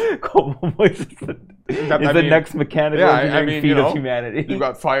 Kobold voice is the next mechanical engineering feat of humanity. You've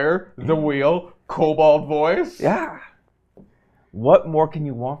got fire, the wheel, kobold voice. Yeah. What more can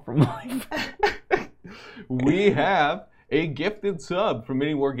you want from life? We have a gifted sub from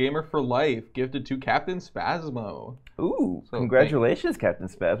Mini War Gamer for Life, gifted to Captain Spasmo. Ooh, so congratulations, Captain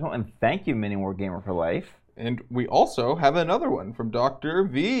Spasmo, and thank you, Mini War Gamer for Life. And we also have another one from Dr.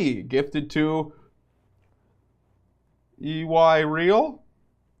 V, gifted to EY Real?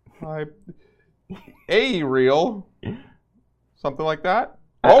 A Real? Something like that?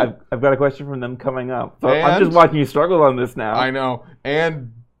 Oh! I've got a question from them coming up. So I'm just watching you struggle on this now. I know.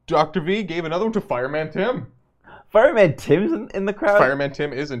 And Dr. V gave another one to Fireman Tim. Fireman Tim's in the crowd? Fireman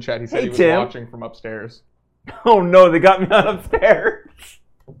Tim is in chat. He said he was watching from upstairs. Oh no, they got me on upstairs.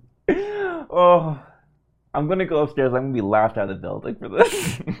 Oh, I'm going to go upstairs. I'm going to be laughed out of the building for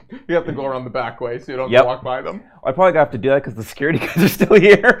this. You have to go around the back way so you don't have to walk by them. I probably have to do that because the security guys are still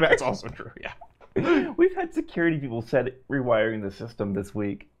here. That's also true, yeah. We've had security people said rewiring the system this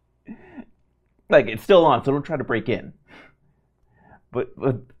week. Like, it's still on, so don't try to break in. But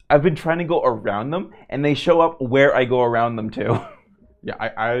I've been trying to go around them, and they show up where I go around them too. Yeah,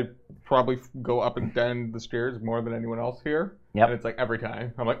 I probably go up and down the stairs more than anyone else here. Yep. And it's like every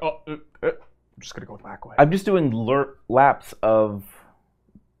time. I'm like, I'm just going to go the back way. I'm just doing laps of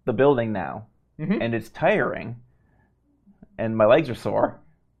the building now, and it's tiring, and my legs are sore.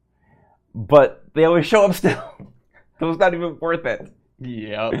 But they always show up still. So it's not even worth it.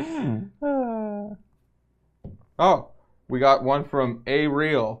 Yep. Oh, we got one from A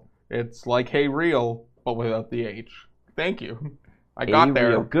Real. It's like Hey Real, but without the H. Thank you. I got there.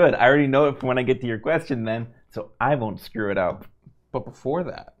 Real. Good. I already know it from when I get to your question then, so I won't screw it up. But before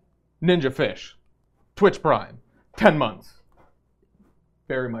that, Ninja Fish, Twitch Prime, 10 months.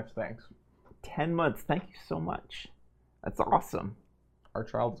 Very much thanks. 10 months. Thank you so much. That's awesome. Our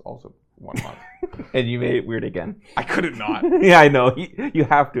child is also 1 month. And you made it weird again. I couldn't not. Yeah, I know. You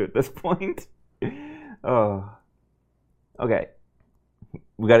have to at this point. Oh. Okay.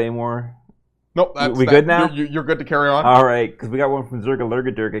 We got any more? Nope. We good now? You're good to carry on? All right, because we got one from Zerga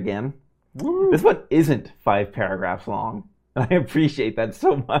Lurgadurg again. Woo. This one isn't 5 paragraphs long. I appreciate that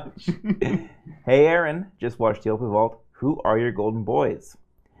so much. Hey, Aaron. Just watched the Open Vault. Who are your golden boys?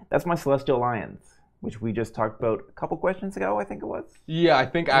 That's my Celestial Lions, which we just talked about a couple questions ago, I think it was. Yeah, I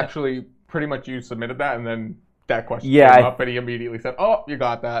think actually pretty much you submitted that, and then that question came up, and he immediately said, oh, you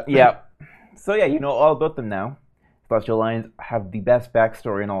got that. Yeah. So yeah, you know all about them now. Celestial Lions have the best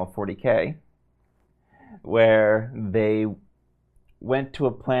backstory in all of 40K, where they went to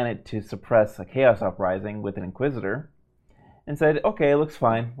a planet to suppress a chaos uprising with an Inquisitor, and said, okay, it looks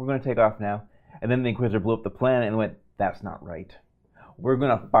fine, we're going to take off now. And then the Inquisitor blew up the planet and went, that's not right. We're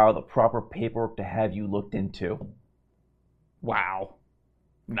going to file the proper paperwork to have you looked into. Wow.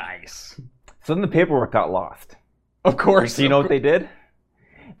 Nice. So then the paperwork got lost. Of course. So you know what they did?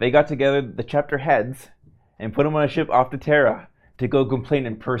 They got together the chapter heads and put them on a ship off to Terra to go complain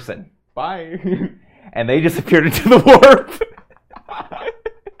in person. Bye. And they disappeared into the warp.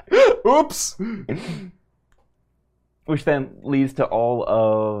 Oops. Which then leads to all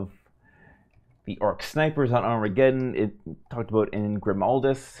of the Orc snipers on Armageddon. It talked about in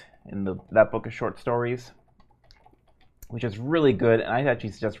Grimaldus, in that book of short stories, which is really good, and I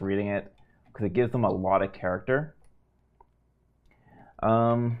actually suggest reading it because it gives them a lot of character.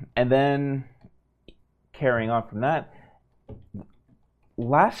 And then carrying on from that,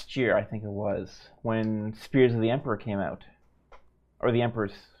 last year I think it was when Spears of the Emperor came out, or the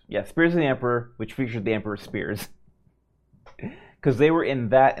Emperor's, Spears of the Emperor, which featured the Emperor's spears, because they were in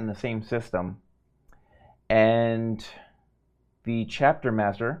the same system. And the chapter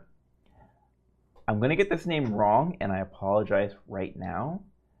master I'm going to get this name wrong, and I apologize right now.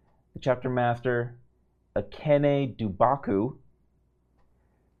 The chapter master, Akene Dubaku.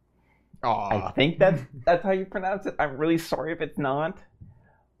 I think that's how you pronounce it. I'm really sorry if it's not.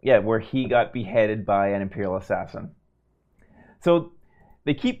 Yeah, where he got beheaded by an Imperial assassin. So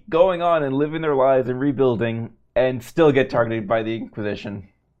they keep going on and living their lives and rebuilding and still get targeted by the Inquisition.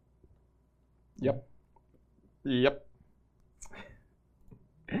 Yep.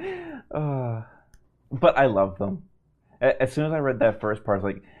 But I love them. As soon as I read that first part, I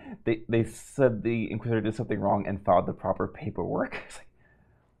was like, they said the Inquisitor did something wrong and filed the proper paperwork. It's like,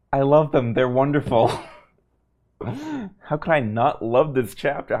 I love them. They're wonderful. How could I not love this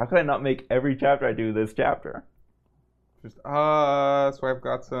chapter? How could I not make every chapter I do this chapter? Just so I've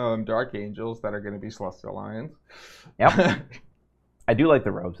got some Dark Angels that are going to be Celestial Lions. Yep. I do like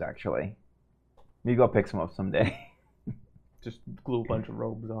the robes, actually. Maybe go pick some up someday. Just glue a bunch of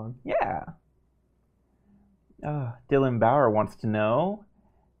robes on. Yeah. Dylan Bauer wants to know,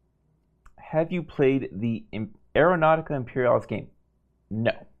 have you played the Aeronautica Imperialis game?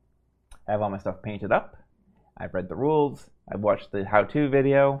 No. I have all my stuff painted up. I've read the rules. I've watched the how-to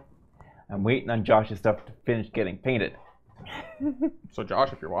video. I'm waiting on Josh's stuff to finish getting painted. So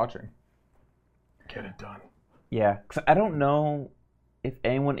Josh, if you're watching, get it done. Yeah, because I don't know if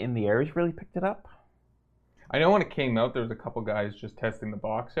anyone in the area's really picked it up. I know when it came out, there was a couple guys just testing the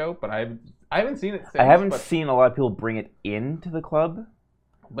box out, but I haven't seen it since. I haven't seen a lot of people bring it into the club.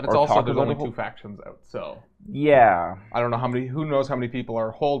 But it's also, there's only 2 factions out, so. Yeah. I don't know who knows how many people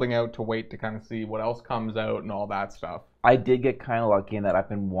are holding out to wait to kind of see what else comes out and all that stuff. I did get kind of lucky in that I've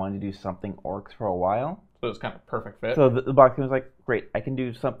been wanting to do something orcs for a while. So it's kind of perfect fit. So the box was like, great, I can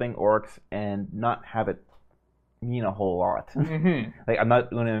do something orcs and not have it mean a whole lot. Mm-hmm. Like, I'm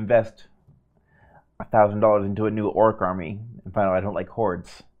not going to invest $1,000 into a new orc army and find out I don't like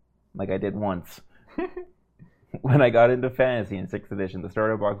hordes, like I did once. When I got into fantasy in 6th edition, the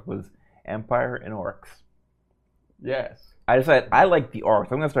starter box was Empire and orcs. Yes. I decided I like the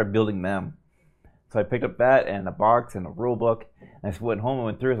orcs. I'm going to start building them. So I picked up that and a box and a rule book. And I went home and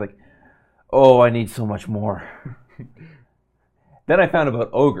went through. I was like, oh, I need so much more. Then I found about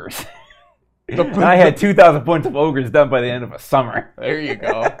ogres. And I had 2,000 points of ogres done by the end of a summer. There you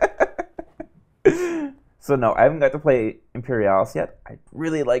go. So no, I haven't got to play Imperialis yet. I'd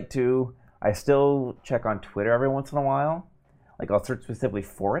really like to. I still check on Twitter every once in a while. Like, I'll search specifically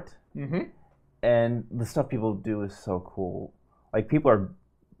for it. Mm-hmm. And the stuff people do is so cool. Like, people are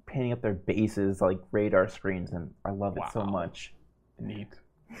painting up their bases like radar screens, and I love it so much. Neat.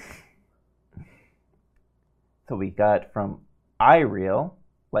 So we got from iReal,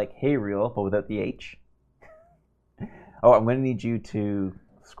 like Hey Real, but without the H. Oh, I'm going to need you to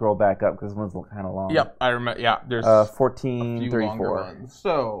scroll back up because this one's kind of long. Yep, I remember. Yeah, there's 1434.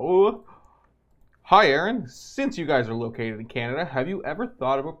 So, hi Aaron. Since you guys are located in Canada, have you ever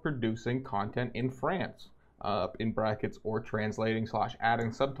thought about producing content in France? In brackets, or translating /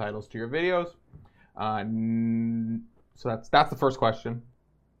 adding subtitles to your videos? So that's the first question.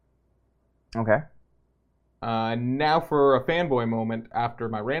 Okay. Now for a fanboy moment after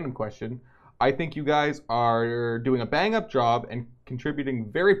my random question. I think you guys are doing a bang-up job and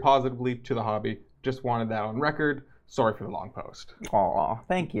contributing very positively to the hobby. Just wanted that on record. Sorry for the long post. Aw,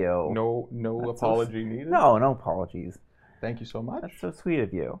 thank you. No apology needed? No apologies. Thank you so much. That's so sweet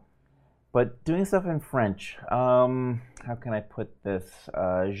of you. But doing stuff in French, how can I put this?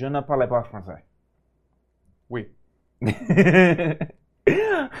 Je ne parle pas français. Oui.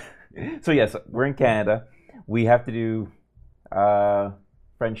 So yes, we're in Canada. We have to do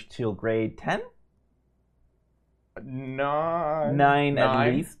French till grade 10? 9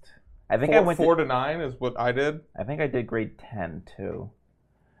 at least. I think 4 to 9 is what I did. I think I did grade 10 too.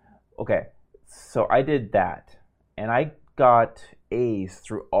 Okay, so I did that, and I got A's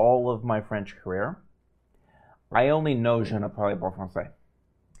through all of my French career. I only know je ne parle pas français.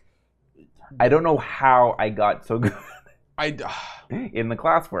 I don't know how I got so good in the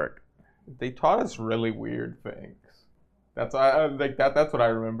classwork. They taught us really weird things. That's that's what I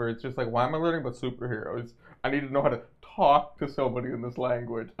remember. It's just like, why am I learning about superheroes? I need to know how to talk to somebody in this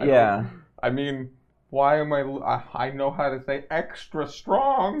language. I mean, why am I know how to say extra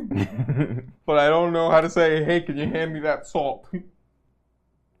strong, but I don't know how to say, hey, can you hand me that salt?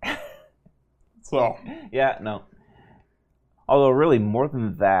 So. Yeah, no. Although really more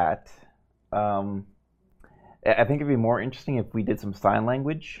than that, I think it'd be more interesting if we did some sign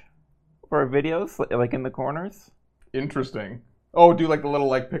language for our videos, like in the corners. Interesting. Oh, do like the little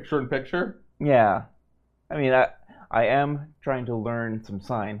picture in picture? Yeah. I mean, I am trying to learn some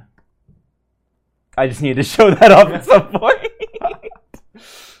sign. I just need to show that off at some point.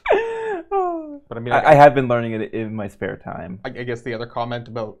 But I mean, I have been learning it in my spare time. I guess the other comment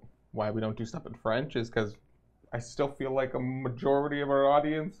about why we don't do stuff in French is because I still feel like a majority of our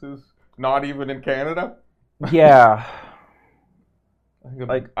audience is not even in Canada. Yeah. I think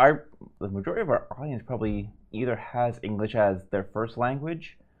Like the majority of our audience probably either has English as their first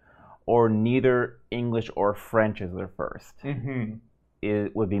language or neither English or French as their first. Mm-hmm.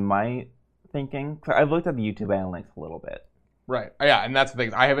 It would be my thinking. So I've looked at the YouTube analytics a little bit. Right. Yeah, and that's the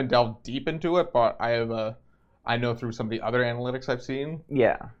thing. I haven't delved deep into it, but I know through some of the other analytics I've seen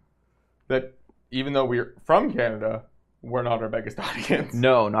Yeah. that even though we're from Canada, we're not our biggest audience.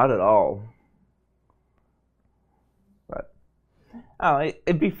 No, not at all. But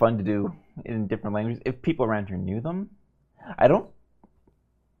it'd be fun to do in different languages if people around here knew them. I know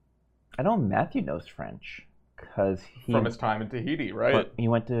Matthew knows French because From his time in Tahiti, right? he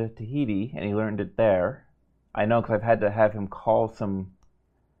went to Tahiti and he learned it there. I know because I've had to have him call some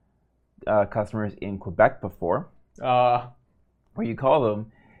customers in Quebec before. Where you call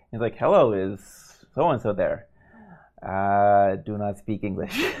them, he's like, "Hello, is so and so there?" Do not speak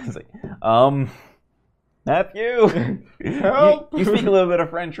English. It's like, Matthew, Help! you speak a little bit of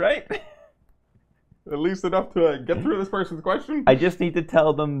French, right? At least enough to get through this person's question. I just need to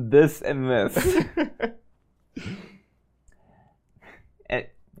tell them this and this.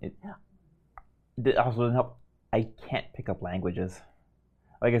 It also doesn't help. I can't pick up languages.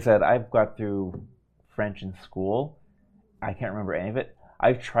 Like I said, I've got through French in school. I can't remember any of it.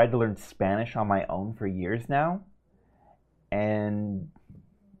 I've tried to learn Spanish on my own for years now, and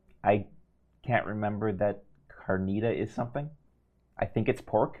I can't remember that carnita is something. I think it's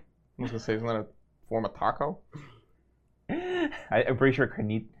pork. I was gonna say, isn't that a form of taco? I'm pretty sure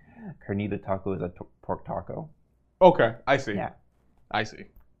carnita taco is a pork taco. Okay, I see. Yeah. I see.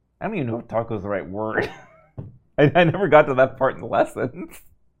 I don't even know if taco is the right word. I never got to that part in the lessons.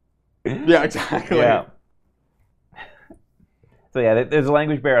 Yeah, exactly. Yeah. So yeah, there's a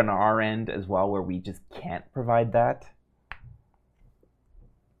language barrier on our end as well where we just can't provide that.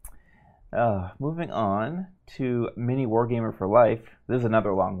 Moving on to Mini Wargamer for Life. This is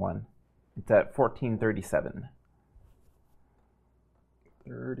another long one. It's at 1437.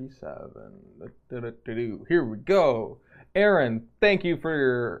 37. Here we go. Aaron, thank you for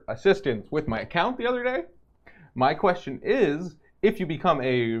your assistance with my account the other day. My question is, if you become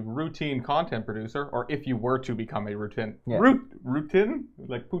a routine content producer, or if you were to become a routine, routine,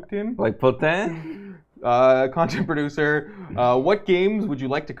 like Putin? Like Putin? Content producer, what games would you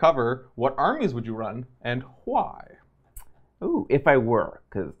like to cover? What armies would you run? And why? Ooh, if I were,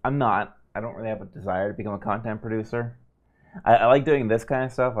 because I'm not. I don't really have a desire to become a content producer. I like doing this kind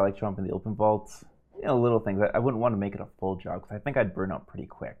of stuff. I like showing up in the open vaults. You know, little things. I wouldn't want to make it a full job because I think I'd burn out pretty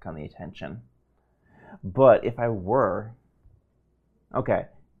quick on the attention. But if I were, okay,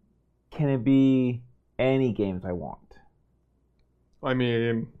 can it be any games I want? I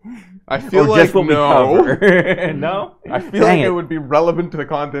mean, I feel or like just what no. we cover? No? I feel like it would be relevant to the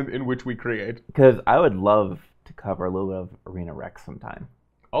content in which we create. Because I would love to cover a little bit of Arena Rex sometime.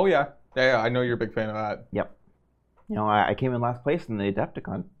 Oh, yeah. Yeah, I know you're a big fan of that. Yep. You know, I came in last place in the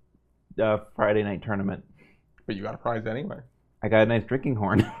Adepticon Friday night tournament. But you got a prize anyway. I got a nice drinking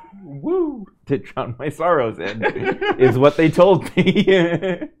horn. Woo! To drown my sorrows in, is what they told me.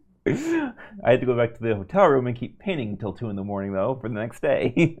 I had to go back to the hotel room and keep painting until 2 in the morning, though, for the next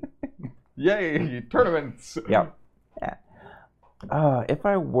day. Yay, tournaments! Yeah. If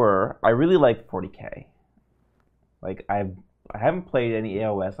I were, I really like 40K. Like, I haven't played any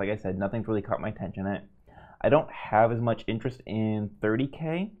AOS. Like I said, nothing's really caught my attention in it. I don't have as much interest in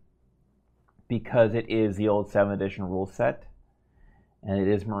 30K because it is the old 7th edition rule set. And it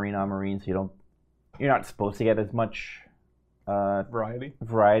is Marine on Marine, so you're not supposed to get as much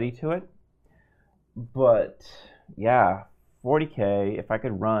variety to it. But yeah, 40K. If I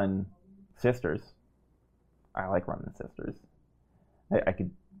could run Sisters, I like running Sisters. I could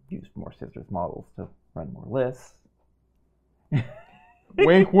use more Sisters models to run more lists.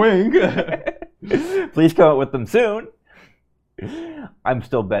 Wink, wink. Please come out with them soon. I'm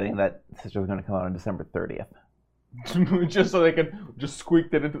still betting that Sisters are going to come out on December 30th. Just so they can just squeak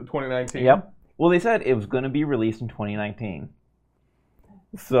it into 2019. Yep. Well, they said it was going to be released in 2019.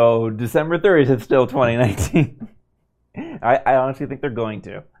 So December 30th is still 2019. I honestly think they're going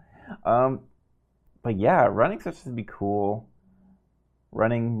to. But yeah, running Sisters would be cool.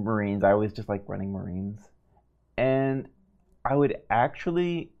 Running Marines. I always just like running Marines. And I would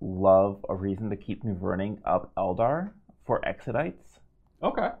actually love a reason to keep me running up Eldar for Exodites.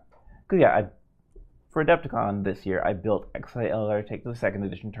 Okay. Because yeah, for Adepticon this year, I built Exodite Eldar to take to the 2nd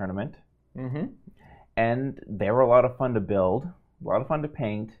edition tournament. Mm-hmm. And they were a lot of fun to build, a lot of fun to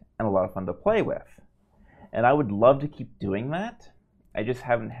paint. and a lot of fun to play with. And I would love to keep doing that. I just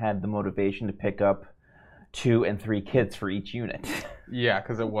haven't had the motivation to pick up 2 and 3 kits for each unit. Yeah,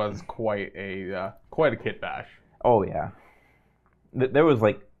 because it was quite a kit bash. Oh yeah, there was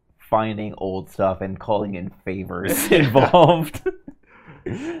like finding old stuff and calling in favors involved.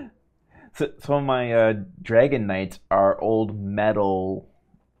 So my Dragon Knights are old metal.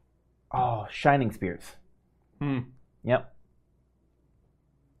 Oh, Shining Spears. Yep.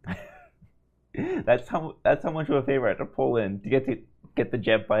 That's how much of a favor I had to pull in to get the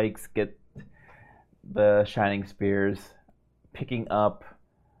jet bikes, get the Shining Spears, picking up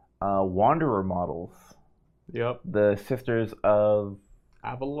Wanderer models. Yep. The Sisters of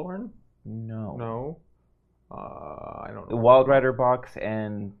Avalorn? No. No. I don't The know. Wild Rider box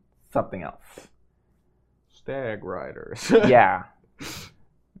and something else. Stag Riders. Yeah.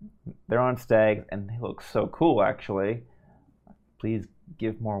 They're on Stags and they look so cool actually. Please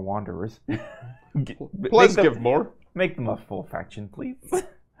give more Wanderers. Let's give more. Make them a full faction, please.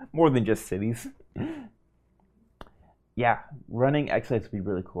 More than just cities. Yeah, running X-Sites would be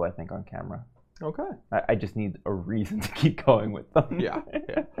really cool, I think, on camera. Okay. I just need a reason to keep going with them. Yeah.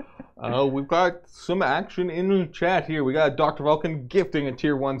 We've got some action in the chat here. We got Dr. Vulcan gifting a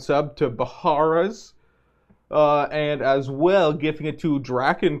tier 1 sub to Baharas. And as well gifting it to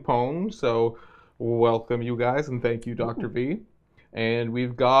Drakenpone. So welcome you guys and thank you, Dr. V. And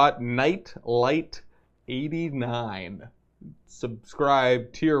we've got Nightlight89.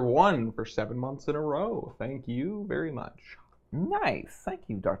 Subscribe tier 1 for 7 months in a row. Thank you very much. Nice. Thank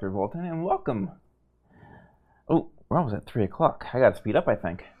you, Dr. Volton, and welcome. Oh, we're almost at 3 o'clock. I gotta speed up, I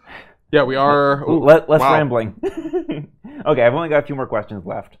think. Yeah, we are. Less wow. rambling. Okay, I've only got a few more questions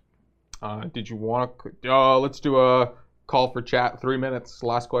left. Did you want to... let's do a call for chat. 3 minutes.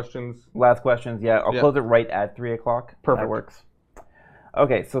 Last questions. Last questions, yeah. I'll close it right at 3 o'clock. Perfect. That works.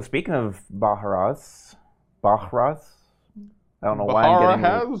 Okay, so speaking of Baharas, I don't know why I'm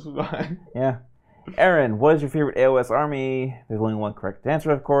getting... has? Yeah. Aaron, what is your favorite AOS army? There's only one correct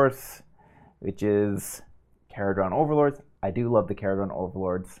answer, of course, which is Caradron Overlords. I do love the Caradron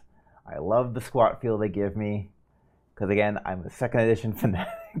Overlords. I love the squat feel they give me. Because, again, I'm a 2nd edition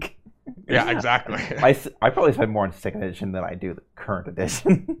fanatic. Yeah, exactly. I probably spend more on 2nd edition than I do the current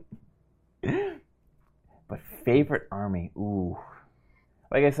edition. But favorite army? Ooh.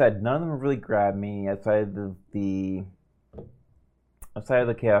 Like I said, none of them really grabbed me outside of the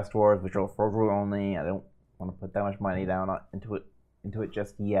Chaos Dwarves, which are Forge World only. I don't want to put that much money down into it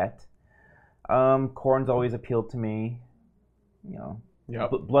just yet. Khorne's always appealed to me. You know,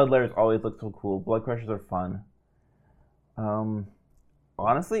 Yep. Bloodlayers always look so cool. Blood Crushers are fun.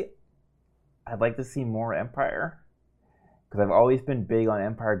 Honestly, I'd like to see more Empire because I've always been big on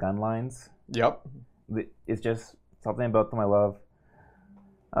Empire gun lines. Yep. It's just something about them I love.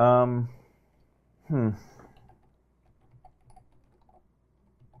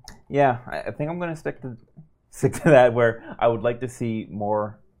 Yeah, I think I'm gonna stick to that where I would like to see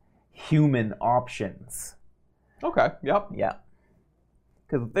more human options. Okay. Yep. Yeah,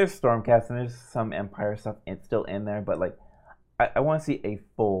 because there's Stormcast and there's some Empire stuff still in there, but like I want to see a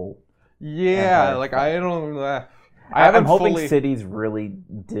full. Yeah. Empire Like stuff. I don't. I'm I'm hoping fully... cities really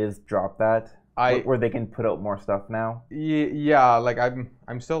did drop that, where they can put out more stuff now. Yeah. Like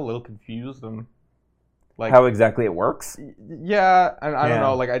I'm still a little confused on. Like How exactly it works? Yeah, and I don't Yeah.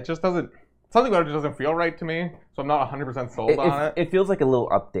 know. Like it just doesn't. Something about it just doesn't feel right to me. So I'm not 100% sold on it. It feels like a little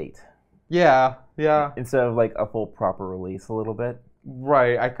update Yeah. Yeah. instead of like a full proper release a little bit.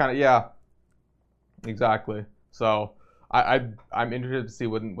 Right. I kind of yeah. Exactly. So I'm interested to see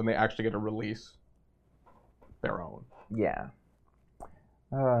when they actually get to release their own. Yeah.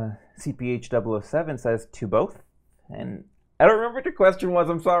 CPH007 says to both, and I don't remember what your question was.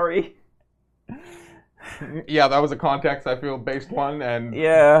 I'm sorry. Yeah, that was a context I feel based one, and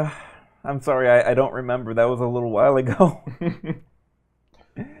Yeah, I'm sorry. I don't remember. That was a little while ago.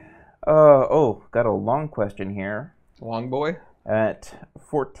 Got a long question here. Long boy. At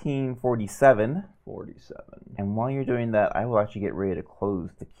 1447. 47. And while you're doing that, I will actually get ready to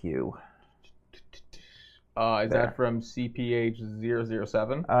close the queue. Is that from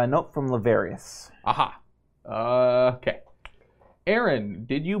CPH007? Nope, from Laverius. Aha. Okay. Aaron,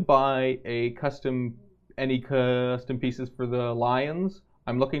 did you buy any custom pieces for the lions?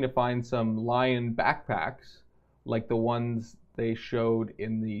 I'm looking to find some lion backpacks, like the ones they showed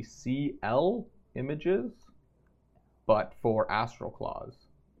in the CL images, but for Astral Claws.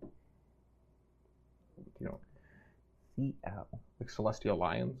 You know, CL. like Celestial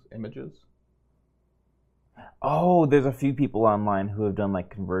Lions images. Oh, there's a few people online who have done like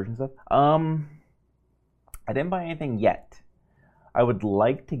conversion stuff. I didn't buy anything yet. I would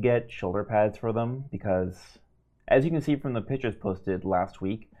like to get shoulder pads for them because, as you can see from the pictures posted last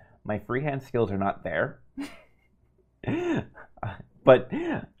week, my freehand skills are not there. But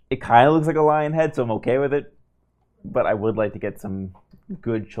it kind of looks like a lion head, so I'm okay with it. But I would like to get some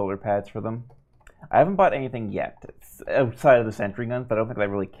good shoulder pads for them. I haven't bought anything yet. It's outside of the sentry guns, but I don't think that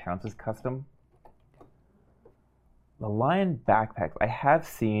really counts as custom. The lion backpacks, I've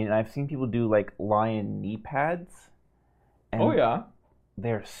seen people do like lion knee pads. And Oh yeah.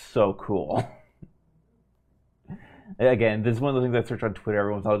 they're so cool. Again, this is one of those things I search on Twitter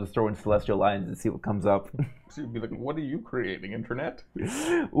every once in a while. I'll just throw in celestial lions and see what comes up. So you'd be like, what are you creating, internet?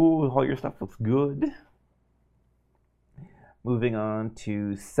 Ooh, all your stuff looks good. Moving on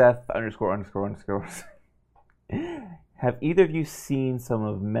to Seth ___. Have either of you seen some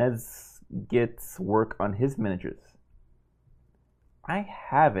of Mezgit's work on his miniatures? I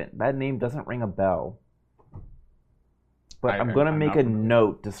haven't. That name doesn't ring a bell. But I'm going to make a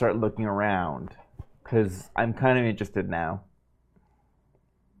note to start looking around, because I'm kind of interested now.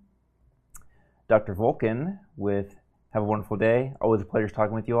 Dr. Vulcan with Have a Wonderful Day. Always a pleasure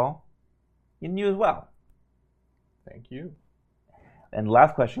talking with you all. And you as well. Thank you. And the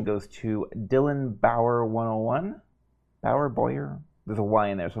last question goes to Dylan Bauer 101. Bauer, Boyer? There's a Y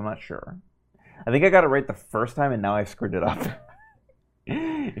in there, so I'm not sure. I think I got it right the first time, and now I screwed it up.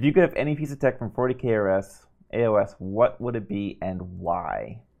 If you could have any piece of tech from 40K or AOS, what would it be and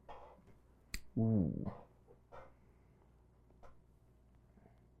why? Ooh.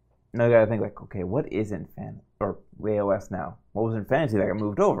 Now I gotta think like, okay, what is in AOS now? What was in fantasy that got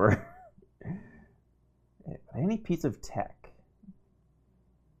moved over? Any piece of tech.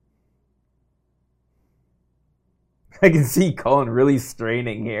 I can see Colin really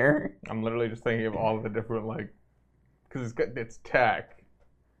straining here. I'm literally just thinking of all of the different, like, because it's tech.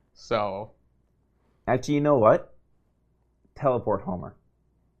 So. Actually, you know what? Teleport Homer.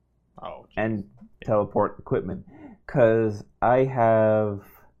 Oh. Geez. And teleport equipment. Because I have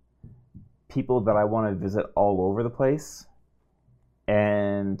people that I want to visit all over the place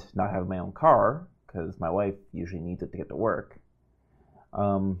and not have my own car, because my wife usually needs it to get to work.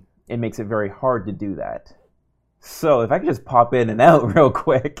 It makes it very hard to do that. So if I could just pop in and out real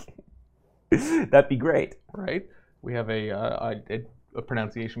quick, that'd be great. Right? We have a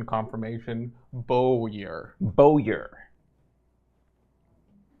pronunciation confirmation, Bowyer. Bowyer.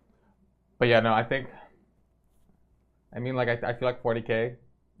 But yeah, no, I feel like 40K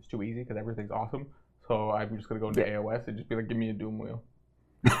is too easy because everything's awesome. So I'm just gonna go into AOS and just be like, give me a Doom wheel.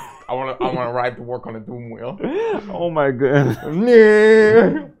 I wanna ride to work on a Doom wheel. Oh my goodness.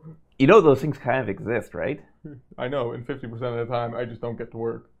 You know those things kind of exist, right? I know, and 50% of the time I just don't get to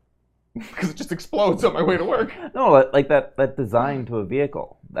work. Because it just explodes on my way to work. No, like that design to a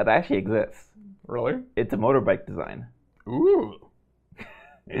vehicle. That actually exists. Really? It's a motorbike design. Ooh.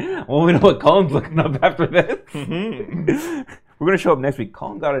 Well, we know what Colin's looking up after this. Mm-hmm. We're going to show up next week.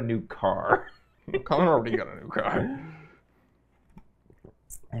 Colin got a new car. Colin already got a new car.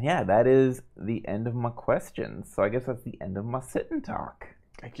 And yeah, that is the end of my questions. So I guess that's the end of my sit and talk.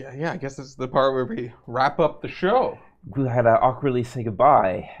 Yeah, I guess this is the part where we wrap up the show. We had to awkwardly say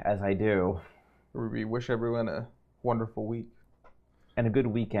goodbye, as I do. Where we wish everyone a wonderful week. And a good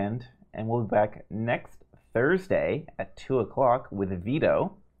weekend. And we'll be back next Thursday at 2 o'clock with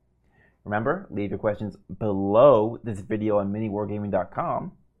Vito. Remember, leave your questions below this video on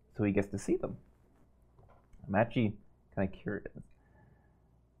miniwargaming.com so he gets to see them. I'm actually kind of curious.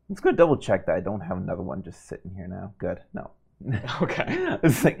 I'm just going to double check that I don't have another one just sitting here now. Good. No. Okay.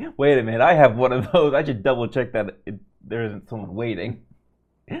 It's like, wait a minute, I have one of those. I should double check that there isn't someone waiting.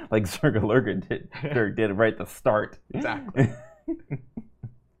 Like Zerga Lurga did right at the start. Exactly.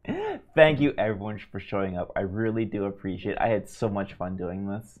 Thank you everyone for showing up. I really do appreciate it. I had so much fun doing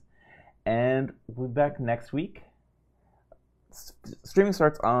this. And we'll be back next week. Streaming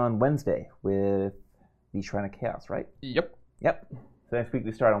starts on Wednesday with the Shrine of Chaos, right? Yep. So next week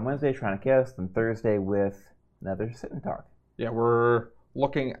we start on Wednesday, Shrine of Chaos, and Thursday with another sit and talk. Yeah, we're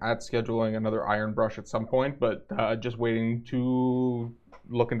looking at scheduling another Iron Brush at some point, but just waiting to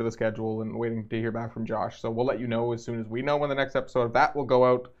look into the schedule and waiting to hear back from Josh. So we'll let you know as soon as we know when the next episode of that will go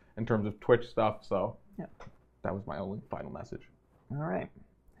out in terms of Twitch stuff. So that was my only final message. All right.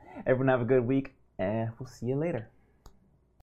 Everyone have a good week, and we'll see you later.